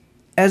 that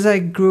as I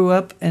grew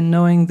up and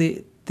knowing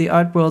the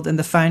art world and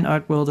the fine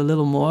art world a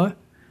little more,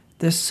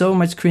 there's so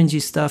much cringy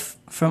stuff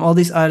from all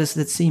these artists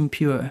that seem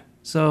pure.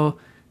 So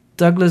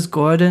Douglas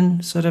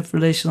Gordon, sort of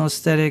relational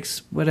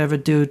aesthetics, whatever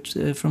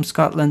dude from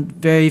Scotland,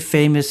 very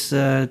famous,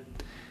 high-end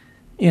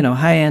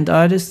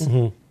artist.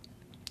 Mm-hmm.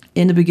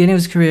 In the beginning of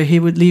his career, he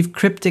would leave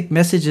cryptic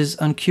messages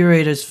on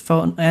curators'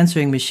 phone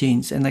answering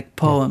machines and like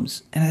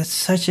poems. And it's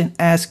such an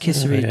ass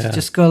kissery to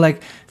just go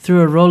like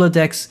through a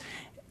Rolodex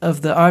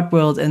of the art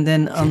world and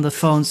then on the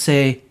phone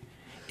say,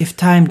 if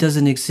time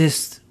doesn't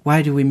exist,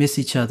 why do we miss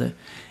each other?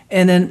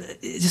 And then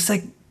just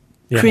like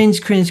cringe.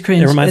 It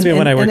reminds me of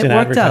when I worked in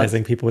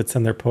advertising, people would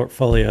send their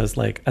portfolios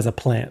like as a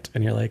plant,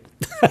 and you're like,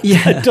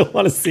 I don't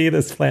want to see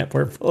this plant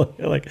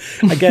portfolio. Like,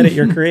 I get it,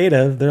 you're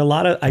creative. There are a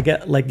lot of,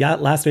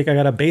 last week I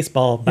got a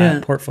baseball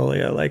bat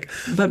portfolio. Like,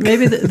 but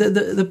maybe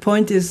the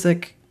point is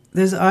like,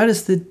 there's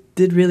artists that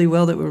did really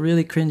well that were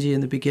really cringy in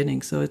the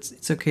beginning, so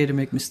it's okay to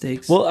make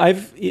mistakes. Well,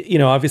 I've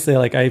obviously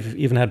like I've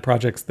even had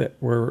projects that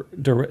were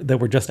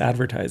just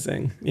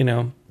advertising,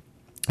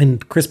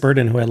 And Chris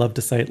Burden, who I love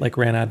to cite, like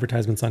ran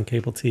advertisements on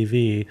cable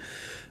TV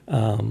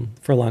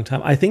for a long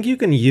time. I think you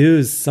can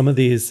use some of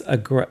these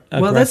aggressive...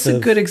 Well, that's a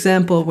good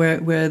example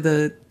where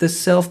the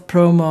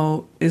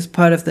self-promo is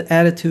part of the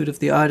attitude of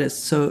the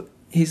artist. So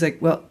he's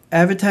like, well,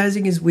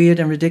 advertising is weird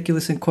and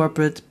ridiculous and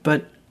corporate,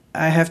 but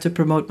I have to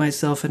promote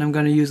myself and I'm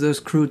going to use those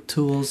crude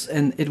tools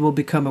and it will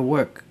become a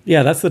work.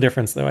 Yeah, that's the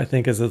difference, though, I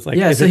think, is it's like...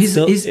 Yeah, so he's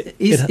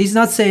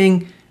not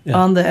saying... Yeah.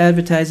 On the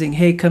advertising,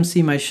 hey, come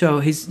see my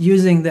show. He's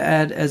using the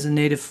ad as a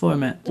native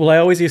format. Well, I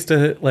always used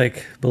to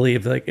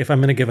believe if I'm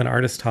going to give an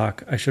artist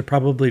talk, I should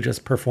probably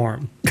just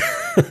perform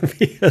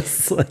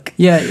because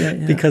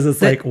because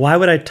it's why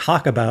would I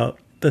talk about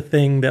the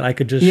thing that I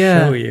could just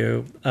show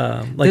you?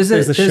 There's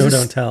a show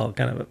don't tell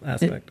kind of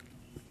aspect.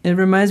 It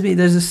reminds me.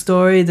 There's a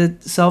story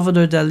that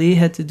Salvador Dali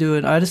had to do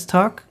an artist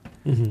talk,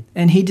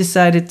 and he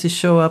decided to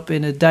show up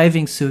in a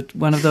diving suit,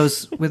 one of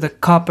those with a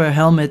copper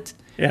helmet.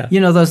 Yeah.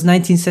 Those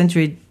 19th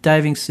century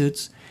diving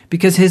suits,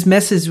 because his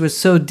message was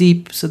so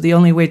deep. So the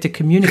only way to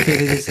communicate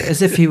it is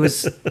as if he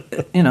was,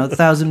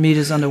 1,000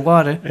 meters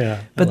underwater. Yeah.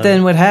 But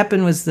then what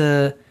happened was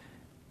the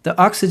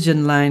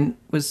oxygen line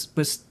was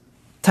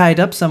tied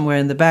up somewhere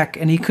in the back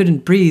and he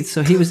couldn't breathe.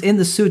 So he was in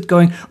the suit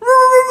going,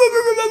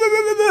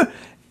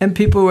 and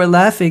people were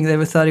laughing.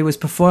 They thought he was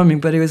performing,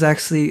 but he was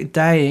actually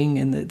dying.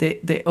 And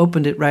they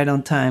opened it right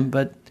on time.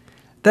 But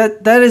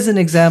that is an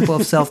example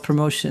of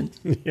self-promotion.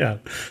 Yeah,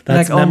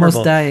 that's like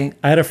almost dying.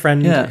 I had a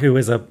friend who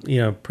was a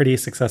pretty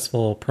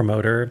successful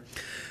promoter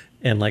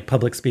and like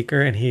public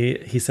speaker, and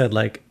he said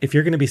like, if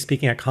you're going to be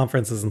speaking at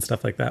conferences and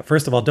stuff like that,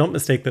 first of all, don't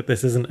mistake that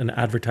this isn't an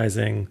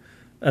advertising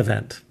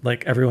event.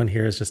 Like everyone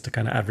here is just to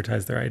kind of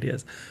advertise their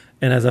ideas,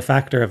 and as a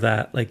factor of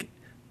that, like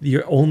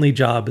your only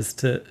job is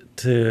to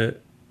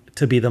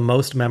be the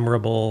most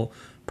memorable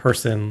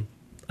person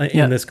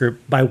in this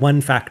group by one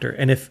factor,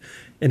 and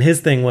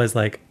his thing was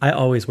like, I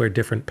always wear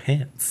different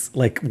pants,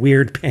 like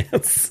weird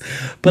pants.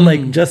 But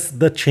like just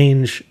the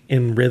change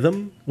in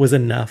rhythm was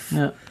enough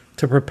to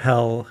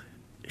propel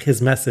his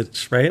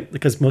message, right?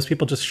 Because most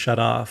people just shut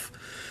off.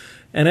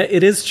 And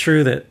it is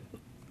true that,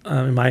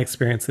 in my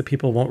experience, that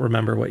people won't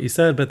remember what you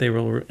said, but they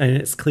will, and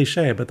it's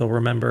cliche, but they'll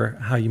remember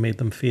how you made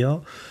them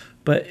feel.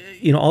 But,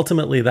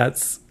 ultimately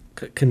that's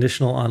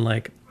conditional on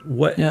like,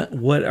 what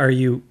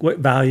value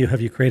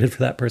have you created for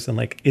that person?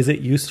 Like, is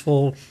it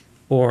useful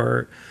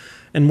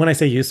and when I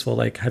say useful,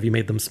 like, have you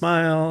made them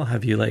smile?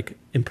 Have you like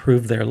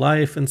improved their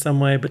life in some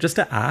way? But just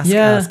to ask.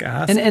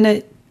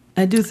 And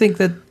I do think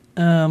that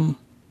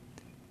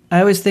I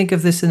always think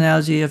of this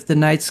analogy of the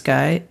night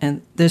sky,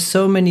 and there's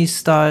so many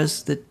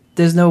stars that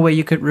there's no way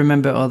you could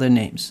remember all their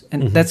names.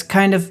 And that's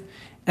kind of,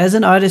 as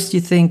an artist,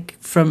 you think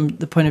from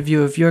the point of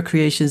view of your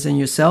creations and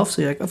yourself.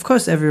 So you're like, of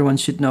course, everyone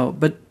should know.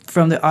 But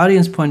from the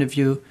audience point of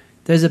view,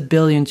 there's a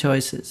billion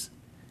choices.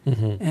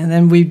 And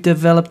then we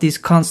develop these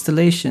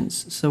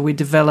constellations. So we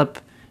develop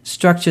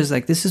structures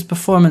like this is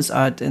performance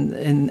art,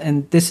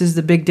 and this is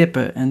the Big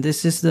Dipper, and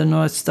this is the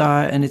North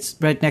Star, and it's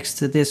right next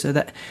to this or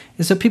that.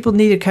 And so people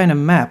need a kind of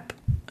map.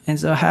 And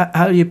so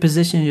how do you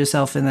position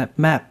yourself in that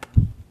map?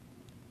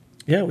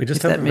 Yeah, we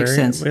just have that makes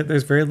sense.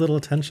 There's very little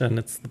attention.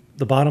 It's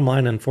the bottom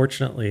line,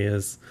 unfortunately,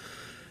 is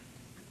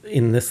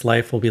in this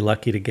life we'll be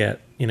lucky to get,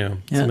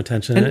 some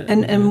attention.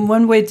 And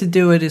one way to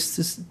do it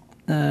is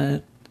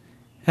to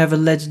have a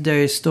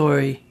legendary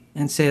story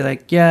and say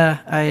like,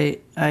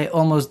 I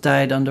almost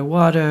died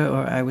underwater,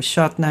 or I was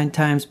shot 9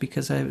 times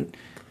because I would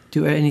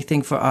do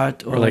anything for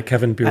art. Or like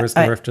Kevin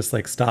Biersdorf, just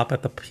like stop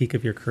at the peak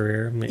of your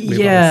career.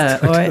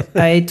 Or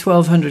I ate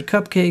 1,200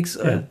 cupcakes,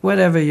 or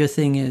whatever your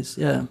thing is.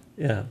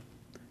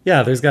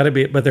 Yeah, there's got to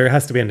be, but there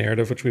has to be a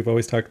narrative, which we've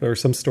always talked about, or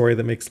some story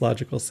that makes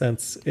logical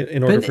sense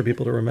in order for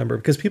people to remember.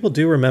 Because people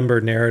do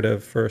remember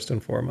narrative first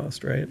and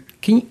foremost, right?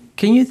 Can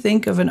you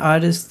think of an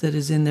artist that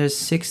is in their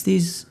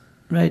 60s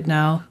right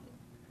now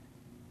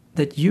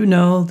that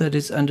that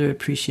is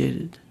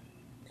underappreciated?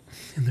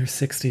 In their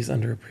 60s,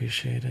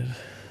 underappreciated.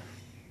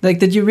 Like,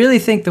 did you really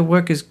think the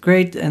work is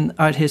great and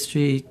art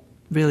history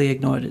really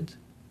ignored it?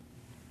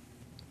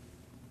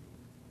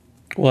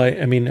 Well,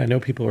 I mean, I know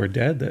people who are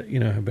dead that,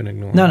 have been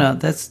ignored. No,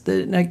 that's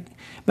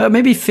but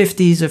maybe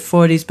 50s or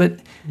 40s,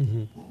 but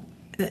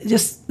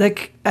just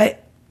like, I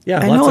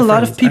know a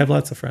lot of people. I have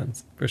lots of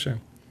friends, for sure.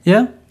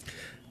 Yeah?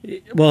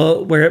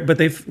 Well, but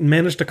they've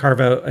managed to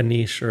carve out a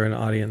niche or an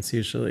audience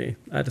usually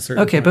at a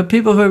certain point. But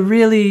people who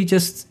really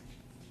just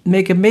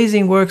make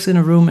amazing works in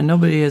a room and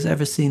nobody has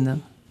ever seen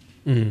them.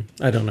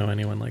 I don't know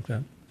anyone like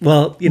that.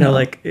 Well,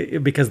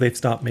 because they've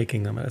stopped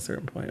making them at a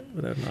certain point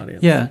without an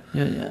audience. Yeah.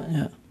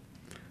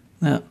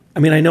 I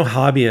mean, I know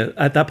hobby.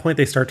 At that point,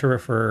 they start to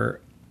refer.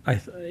 I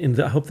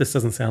hope this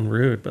doesn't sound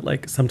rude, but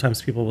like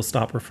sometimes people will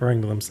stop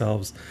referring to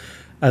themselves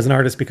as an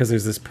artist because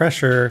there's this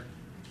pressure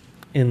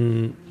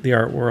in the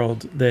art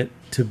world that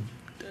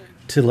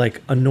to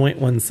like anoint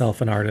oneself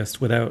an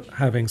artist without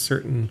having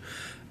certain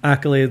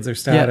accolades or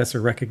status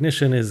or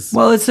recognition is.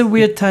 Well, it's a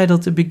weird title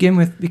to begin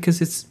with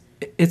because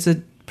it's a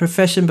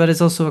profession, but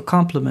it's also a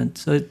compliment.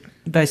 So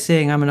by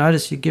saying I'm an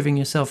artist, you're giving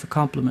yourself a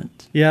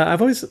compliment. Yeah,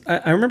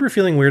 I remember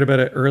feeling weird about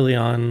it early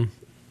on.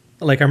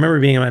 Like I remember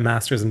being in my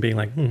master's and being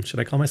like, should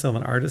I call myself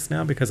an artist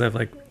now? Because I've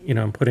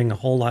I'm putting a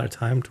whole lot of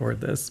time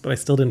toward this, but I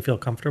still didn't feel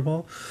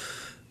comfortable.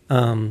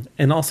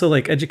 And also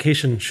like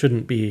education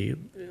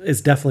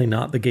is definitely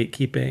not the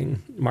gatekeeping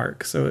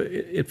mark. So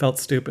it felt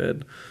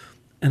stupid.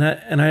 And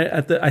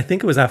I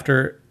think it was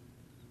after,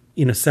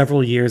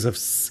 several years of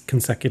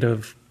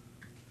consecutive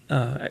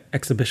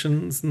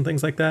exhibitions and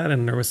things like that,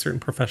 and there was certain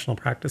professional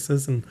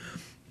practices,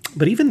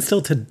 but even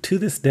still to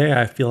this day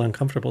I feel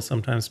uncomfortable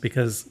sometimes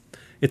because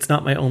it's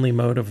not my only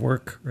mode of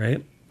work,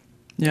 right?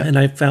 Yeah. And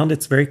I found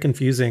it's very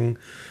confusing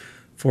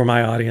for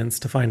my audience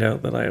to find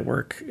out that I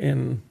work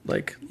in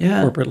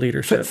corporate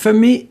leadership. For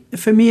me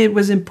it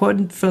was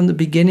important from the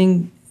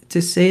beginning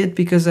to say it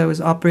because I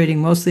was operating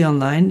mostly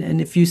online,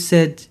 and if you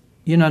said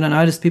you're not an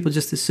artist, people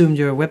just assumed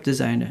you're a web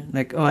designer,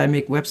 like, I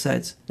make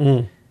websites.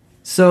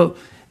 So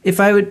if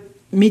I would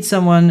meet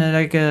someone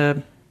like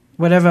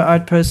whatever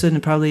art person,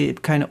 probably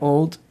kind of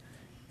old,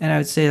 and I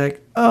would say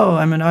like, oh,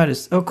 I'm an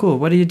artist. Oh, cool.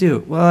 What do you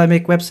do? Well, I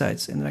make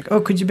websites. And they're like, oh,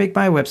 could you make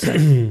my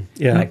website?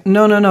 Yeah. I'm like,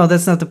 no,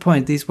 that's not the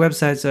point. These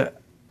websites are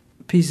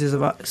pieces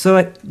of art.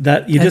 So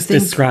that you just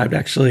described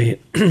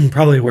actually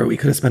probably where we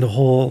could have spent a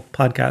whole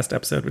podcast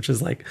episode, which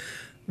is like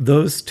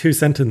those 2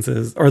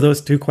 sentences or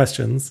those 2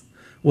 questions.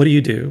 What do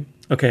you do?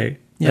 Okay.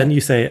 Yeah. Then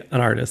you say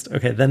an artist.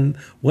 Okay, then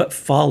what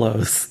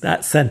follows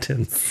that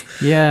sentence?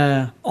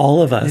 Yeah.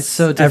 All of us,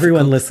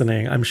 everyone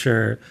listening, I'm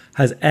sure,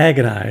 has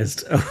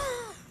agonized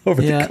over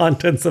the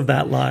contents of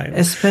that line.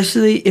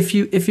 Especially if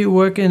you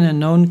work in a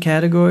known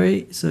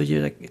category. So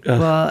you're like,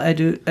 well, I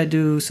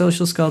do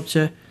social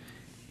sculpture,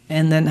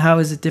 and then how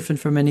is it different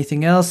from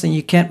anything else? And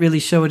you can't really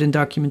show it in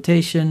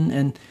documentation.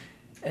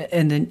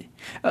 And then,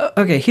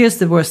 okay, here's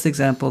the worst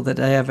example that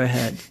I ever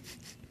had.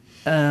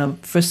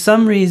 For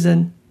some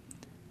reason,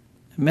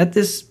 I met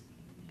this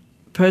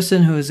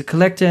person who is a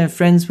collector and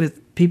friends with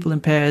people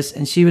in Paris,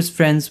 and she was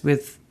friends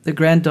with the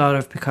granddaughter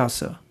of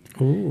Picasso.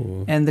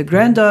 Ooh. And the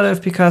granddaughter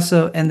of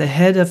Picasso and the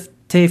head of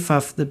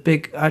TEFAF, the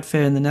big art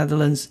fair in the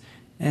Netherlands,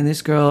 and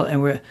this girl,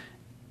 and we're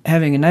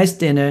having a nice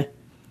dinner.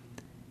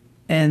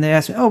 And they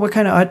asked me, oh, what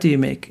kind of art do you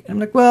make? And I'm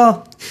like,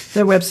 well,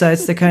 they're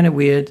websites, they're kind of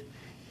weird.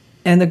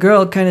 And the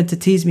girl kind of to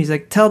tease me, is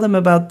like, tell them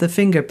about the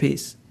finger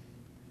piece.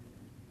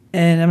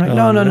 And I'm like,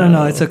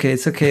 no, it's okay.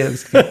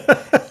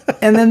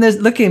 And then they're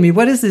looking at me,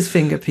 what is this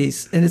finger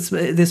piece? And it's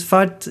this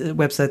fart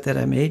website that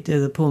I made,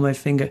 to pull my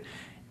finger.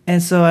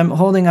 And so I'm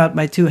holding out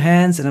my 2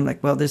 hands, and I'm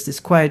like, well, there's this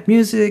quiet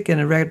music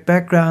and a red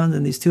background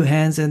and these 2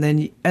 hands. And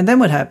then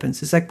what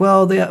happens? It's like,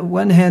 well, the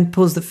one hand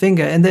pulls the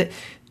finger, and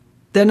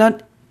they're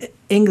not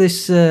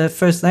English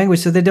first language,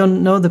 so they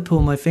don't know the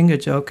pull my finger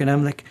joke. And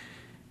I'm like,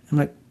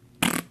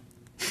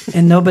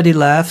 and nobody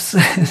laughs.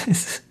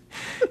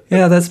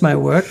 Yeah, that's my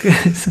work.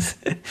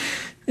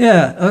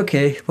 Yeah,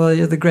 okay. Well,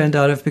 you're the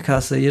granddaughter of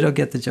Picasso. You don't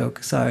get the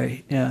joke.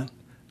 Sorry. Yeah.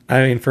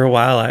 I mean, for a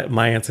while,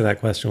 my answer to that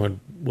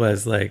question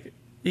was like,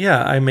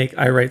 yeah,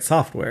 I write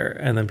software.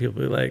 And then people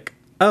would be like,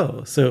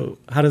 oh, so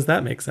how does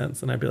that make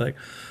sense? And I'd be like,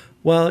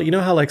 well, you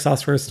know how like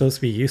software is supposed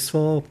to be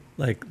useful?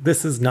 Like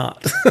this is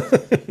not.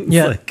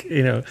 Yeah. Like,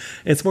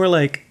 it's more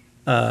like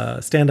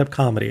stand-up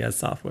comedy as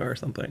software or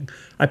something.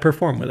 I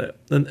perform with it.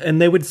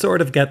 And they would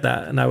sort of get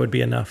that, and that would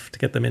be enough to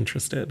get them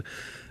interested.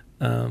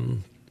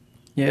 But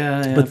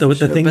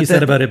the thing you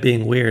said about it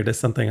being weird is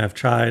something I've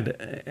tried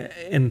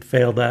and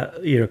failed at,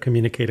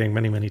 communicating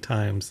many, many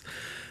times.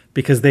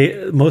 Because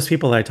most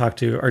people I talk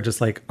to are just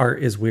like,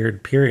 art is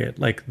weird, period.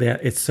 Like,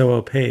 it's so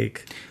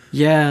opaque.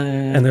 Yeah.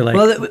 And they're like,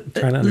 trying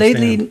to understand.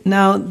 Lately,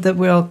 now that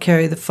we all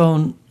carry the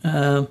phone,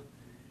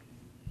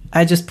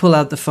 I just pull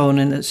out the phone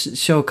and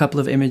show a couple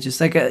of images.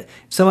 Like,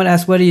 someone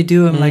asks, what do you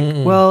do? I'm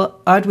like, well,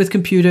 art with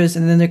computers,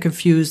 and then they're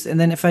confused. And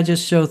then if I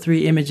just show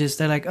 3 images,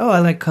 they're like, oh,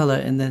 I like color,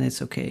 and then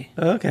it's okay.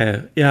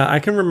 Okay. Yeah, I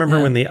can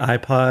remember when the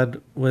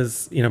iPod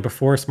was,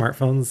 before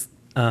smartphones,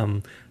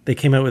 they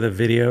came out with a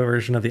video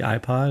version of the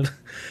iPod.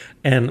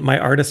 And my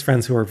artist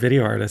friends who are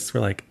video artists were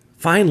like,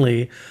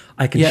 finally,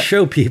 I can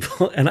show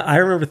people. And I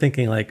remember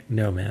thinking like,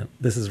 no, man,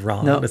 this is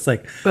wrong. No. It's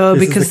like, well,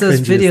 because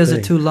those videos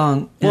are too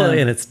long. Well,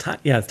 and it's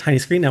tiny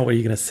screen now. Where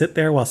you're going to sit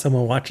there while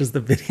someone watches the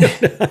video?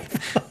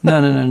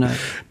 No.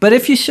 But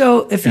if you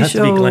show, it has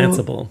to be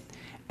glanceable.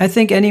 I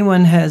think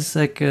anyone has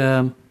like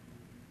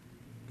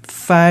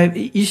 5.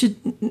 You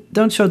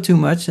don't show too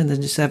much, and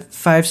then just have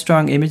 5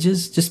 strong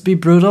images. Just be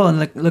brutal and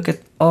like look at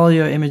all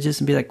your images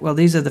and be like, well,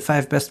 these are the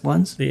 5 best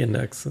ones. The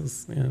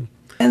indexes, yeah.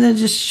 And then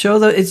just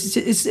show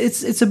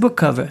it's a book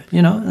cover,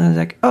 and it's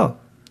like, oh,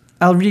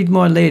 I'll read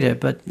more later,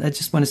 but I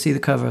just want to see the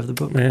cover of the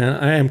book.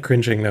 Man, I am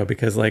cringing though,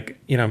 because like,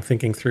 I'm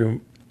thinking through,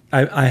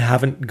 I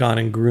haven't gone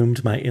and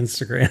groomed my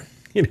Instagram,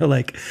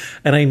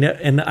 and I know,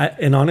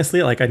 and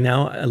honestly, like I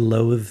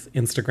loathe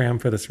Instagram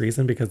for this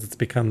reason, because it's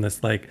become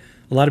this, like,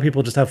 a lot of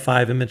people just have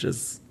 5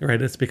 images,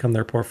 right? It's become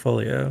their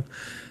portfolio.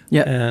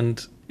 Yeah.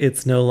 And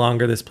it's no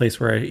longer this place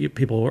where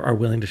people are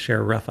willing to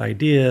share rough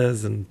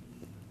ideas, and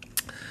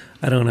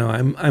I don't know.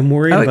 I'm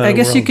worried about. I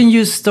guess you can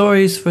use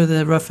stories for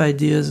the rough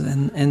ideas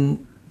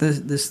and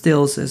the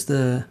stills as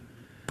the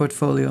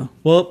portfolio.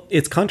 Well,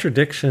 it's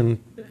contradiction.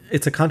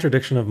 It's a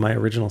contradiction of my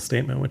original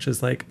statement, which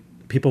is like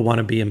people want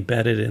to be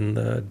embedded in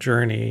the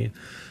journey,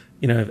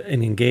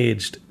 and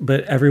engaged.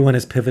 But everyone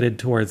is pivoted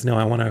towards, no,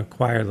 I want to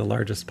acquire the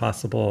largest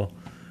possible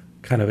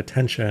kind of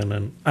attention.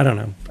 And I don't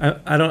know.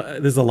 I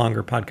don't. This is a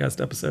longer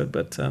podcast episode,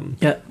 but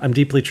I'm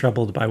deeply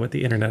troubled by what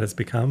the internet has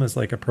become as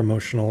like a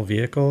promotional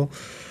vehicle.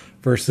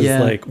 Versus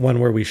like one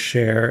where we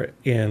share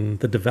in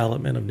the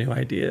development of new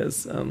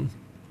ideas.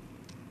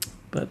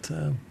 But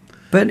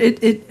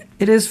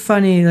it is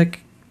funny. Like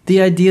the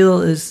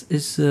ideal is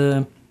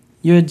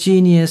you're a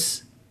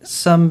genius.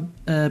 Some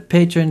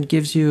patron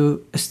gives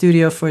you a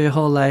studio for your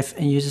whole life,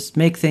 and you just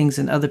make things,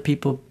 and other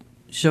people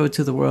show it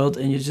to the world,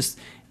 and you just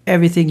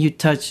everything you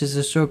touch is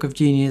a stroke of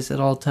genius at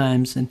all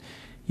times, and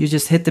you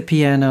just hit the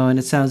piano, and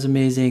it sounds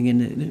amazing,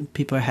 and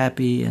people are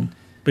happy.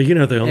 But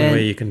the only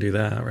way you can do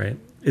that, right,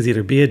 is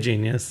either be a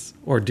genius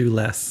or do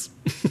less.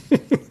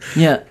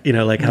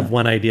 Have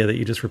one idea that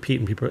you just repeat,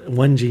 and people,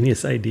 one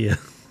genius idea.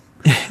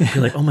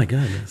 You're like, oh my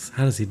goodness,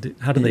 how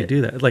do they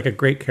do that? Like a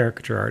great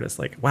caricature artist,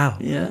 like, wow,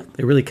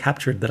 they really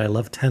captured that I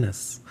love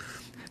tennis.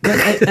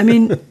 But I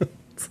mean,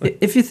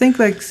 if you think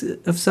like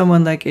of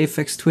someone like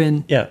Aphex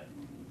Twin,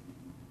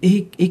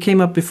 he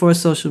came up before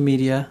social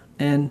media,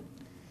 and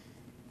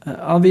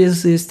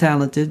obviously is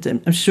talented.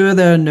 I'm sure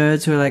there are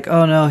nerds who are like,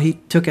 oh no, he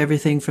took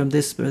everything from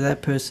this or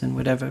that person,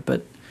 whatever.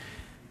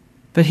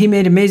 But he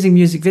made amazing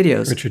music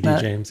videos. Richard D.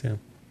 James, yeah.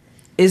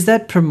 Is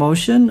that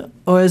promotion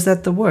or is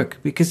that the work?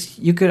 Because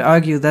you could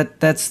argue that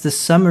that's the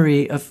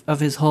summary of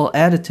his whole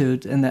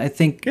attitude. And I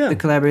think the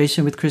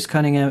collaboration with Chris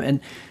Cunningham, and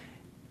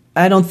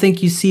I don't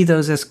think you see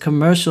those as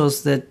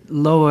commercials that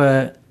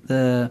lower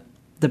the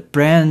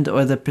brand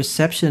or the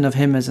perception of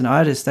him as an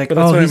artist. Like,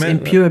 oh, he's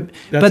impure.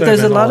 But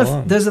there's a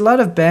lot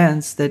of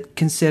bands that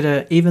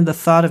consider even the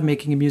thought of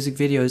making a music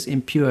video is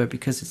impure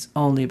because it's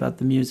only about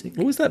the music.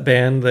 What was that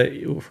band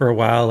that for a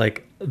while,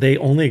 like, they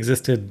only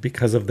existed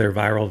because of their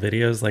viral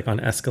videos, like on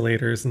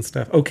escalators and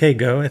stuff? OK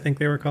Go, I think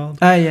they were called.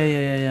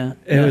 Yeah.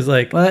 It was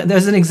like, well,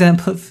 there's an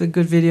example of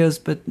good videos,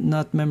 but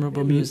not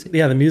memorable music.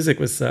 Yeah, the music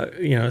was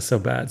so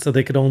bad. So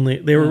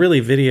they were really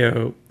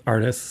video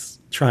artists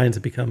trying to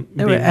become.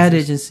 They were ad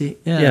agency.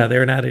 Yeah, they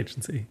were an ad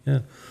agency. Yeah.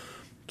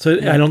 So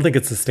I don't think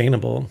it's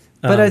sustainable.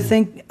 But I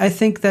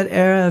think that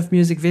era of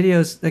music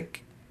videos,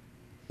 like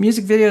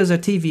music videos are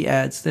TV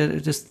ads.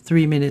 They're just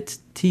 3-minute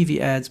TV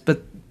ads.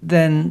 But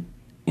then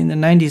in the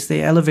 90s,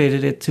 they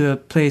elevated it to a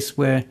place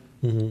where,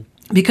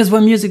 because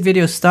when music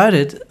videos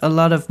started, a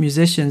lot of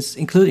musicians,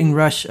 including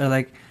Rush, are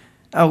like,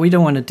 oh, we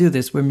don't want to do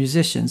this. We're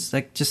musicians.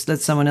 Like, just let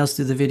someone else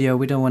do the video.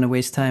 We don't want to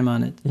waste time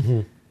on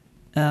it.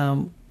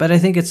 But I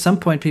think at some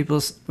point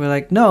people were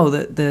like, no,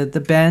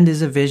 the band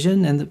is a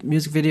vision, and the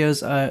music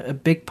videos are a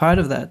big part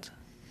of that.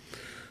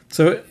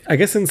 So I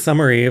guess in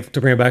summary,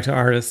 to bring it back to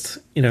artists,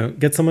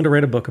 get someone to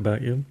write a book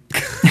about you.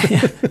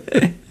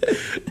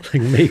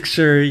 Like, make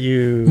sure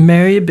you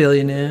marry a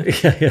billionaire.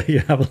 Yeah, you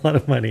have a lot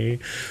of money.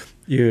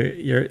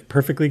 You're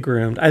perfectly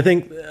groomed. I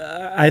think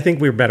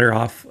we're better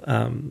off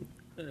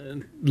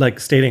like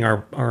stating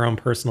our own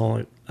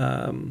personal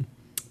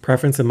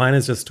preference, and mine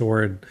is just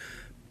toward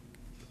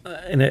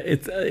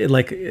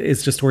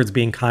it's just towards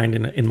being kind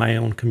in my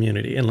own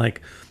community,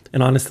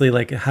 and honestly,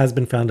 like, it has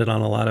been founded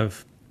on a lot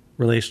of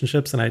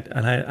relationships, and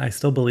I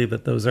still believe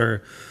that those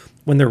are,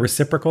 when they're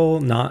reciprocal,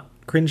 not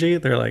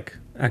cringy, they're like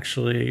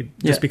actually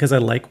just because I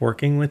like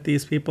working with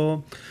these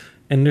people,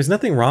 and there's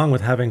nothing wrong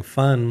with having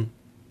fun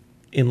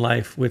in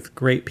life with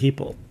great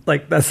people.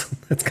 Like, that's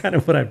kind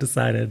of what I've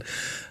decided,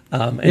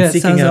 and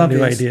seeking out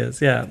new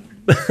ideas. Yeah.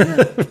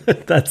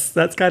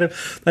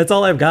 that's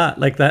all I've got,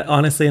 like, that,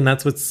 honestly, and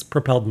that's what's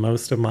propelled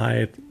most of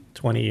my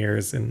 20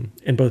 years in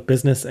both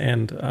business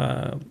and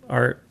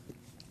art.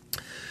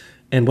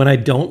 And when I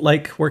don't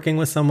like working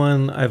with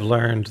someone, I've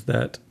learned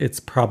that it's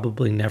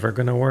probably never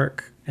going to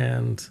work,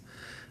 and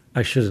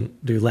I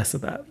shouldn't do less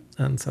of that.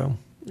 And so,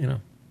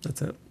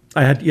 that's it.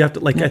 You have to,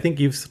 like, I think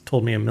you've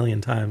told me a million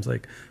times,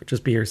 like,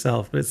 just be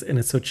yourself, but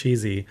it's so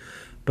cheesy,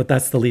 but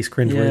that's the least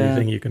cringeworthy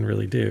thing you can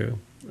really do.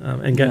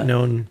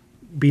 And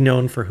be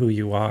known for who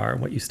you are,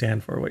 what you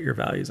stand for, what your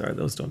values are.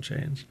 Those don't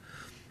change.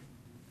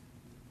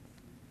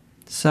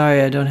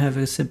 Sorry, I don't have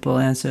a simple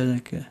answer.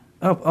 Like,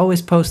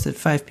 always post at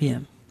 5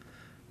 p.m.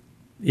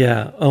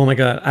 Yeah. Oh my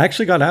God. I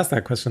actually got asked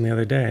that question the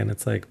other day, and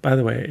it's like, by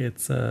the way,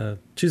 it's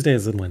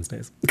Tuesdays and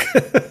Wednesdays,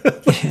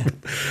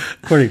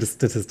 according to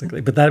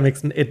statistically. But that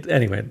makes it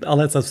anyway. All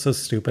that stuff's so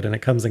stupid, and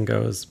it comes and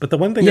goes. But the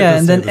one thing,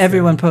 and then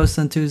everyone posts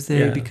on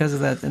Tuesday because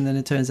of that, and then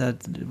it turns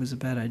out it was a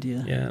bad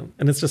idea. Yeah,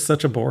 and it's just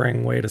such a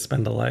boring way to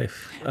spend a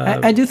life.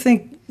 I do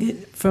think,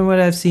 from what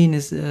I've seen,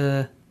 is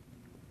you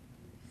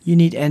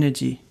need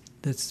energy.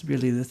 That's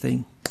really the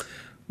thing.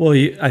 Well,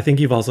 I think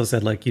you've also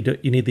said, like, you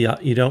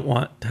don't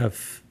want to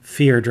have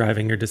fear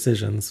driving your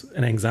decisions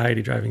and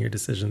anxiety driving your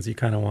decisions. You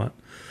kind of want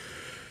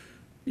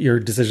your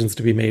decisions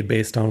to be made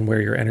based on where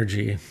your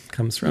energy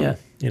comes from. Yeah.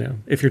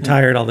 If you're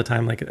tired all the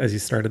time, like as you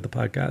started the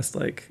podcast,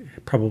 like,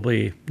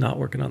 probably not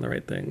working on the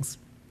right things.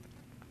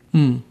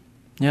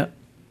 Yeah.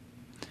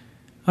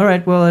 All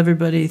right. Well,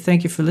 everybody,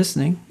 thank you for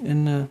listening,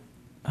 and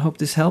I hope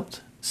this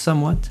helped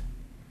somewhat.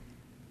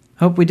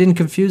 Hope we didn't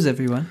confuse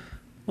everyone.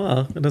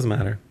 Well, it doesn't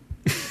matter.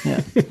 Yeah.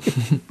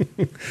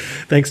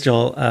 Thanks,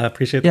 Joel.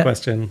 Appreciate the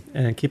question,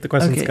 and keep the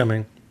questions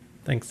coming.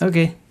 Thanks.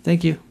 Okay.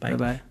 Thank you. Bye.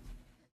 Bye-bye.